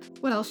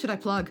 What else should I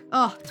plug?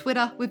 Oh,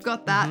 Twitter, we've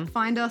got that.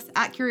 Find us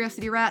at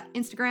Curiosity Rat.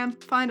 Instagram,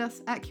 find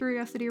us at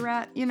Curiosity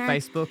Rat. You know,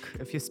 Facebook,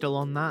 if you're still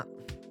on that.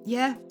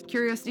 Yeah,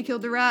 Curiosity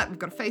Killed the Rat. We've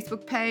got a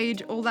Facebook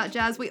page, all that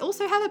jazz. We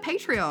also have a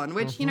Patreon,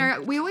 which, you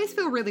know, we always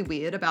feel really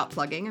weird about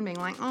plugging and being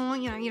like, oh,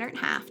 you know, you don't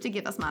have to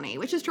give us money,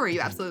 which is true. You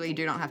absolutely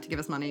do not have to give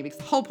us money, because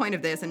the whole point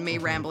of this and me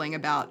rambling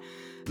about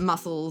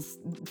muscles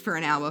for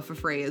an hour for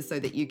free is so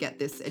that you get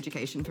this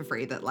education for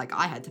free that, like,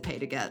 I had to pay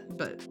to get,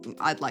 but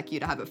I'd like you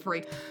to have it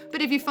free.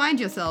 But if you find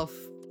yourself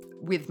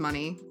with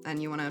money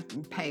and you want to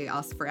pay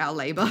us for our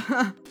labor,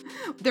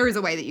 there is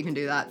a way that you can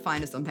do that.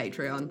 Find us on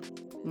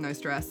Patreon. No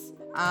stress.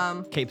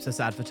 Keeps us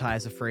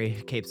advertiser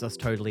free, keeps us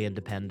totally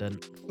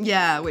independent.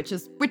 Yeah, which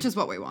is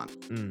what we want.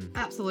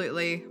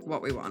 Absolutely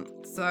what we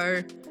want.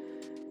 So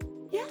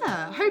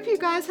yeah, hope you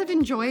guys have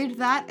enjoyed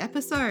that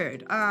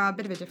episode. A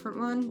bit of a different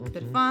one, a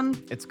bit of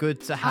fun. It's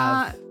good to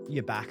have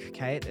you back,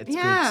 Kate. It's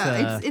yeah,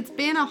 good to... it's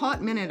been a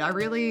hot minute. I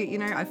really, you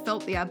know, I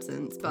felt the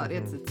absence, but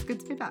it's good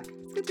to be back.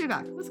 It's good to be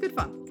back. It was good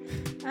fun.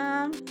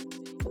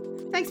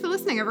 Thanks for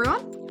listening,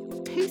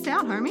 everyone. Peace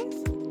out,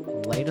 homies.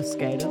 Later,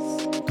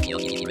 skaters.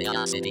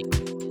 Curiosity.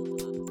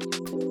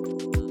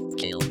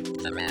 Kill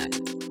the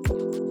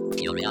rat.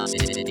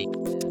 Curiosity.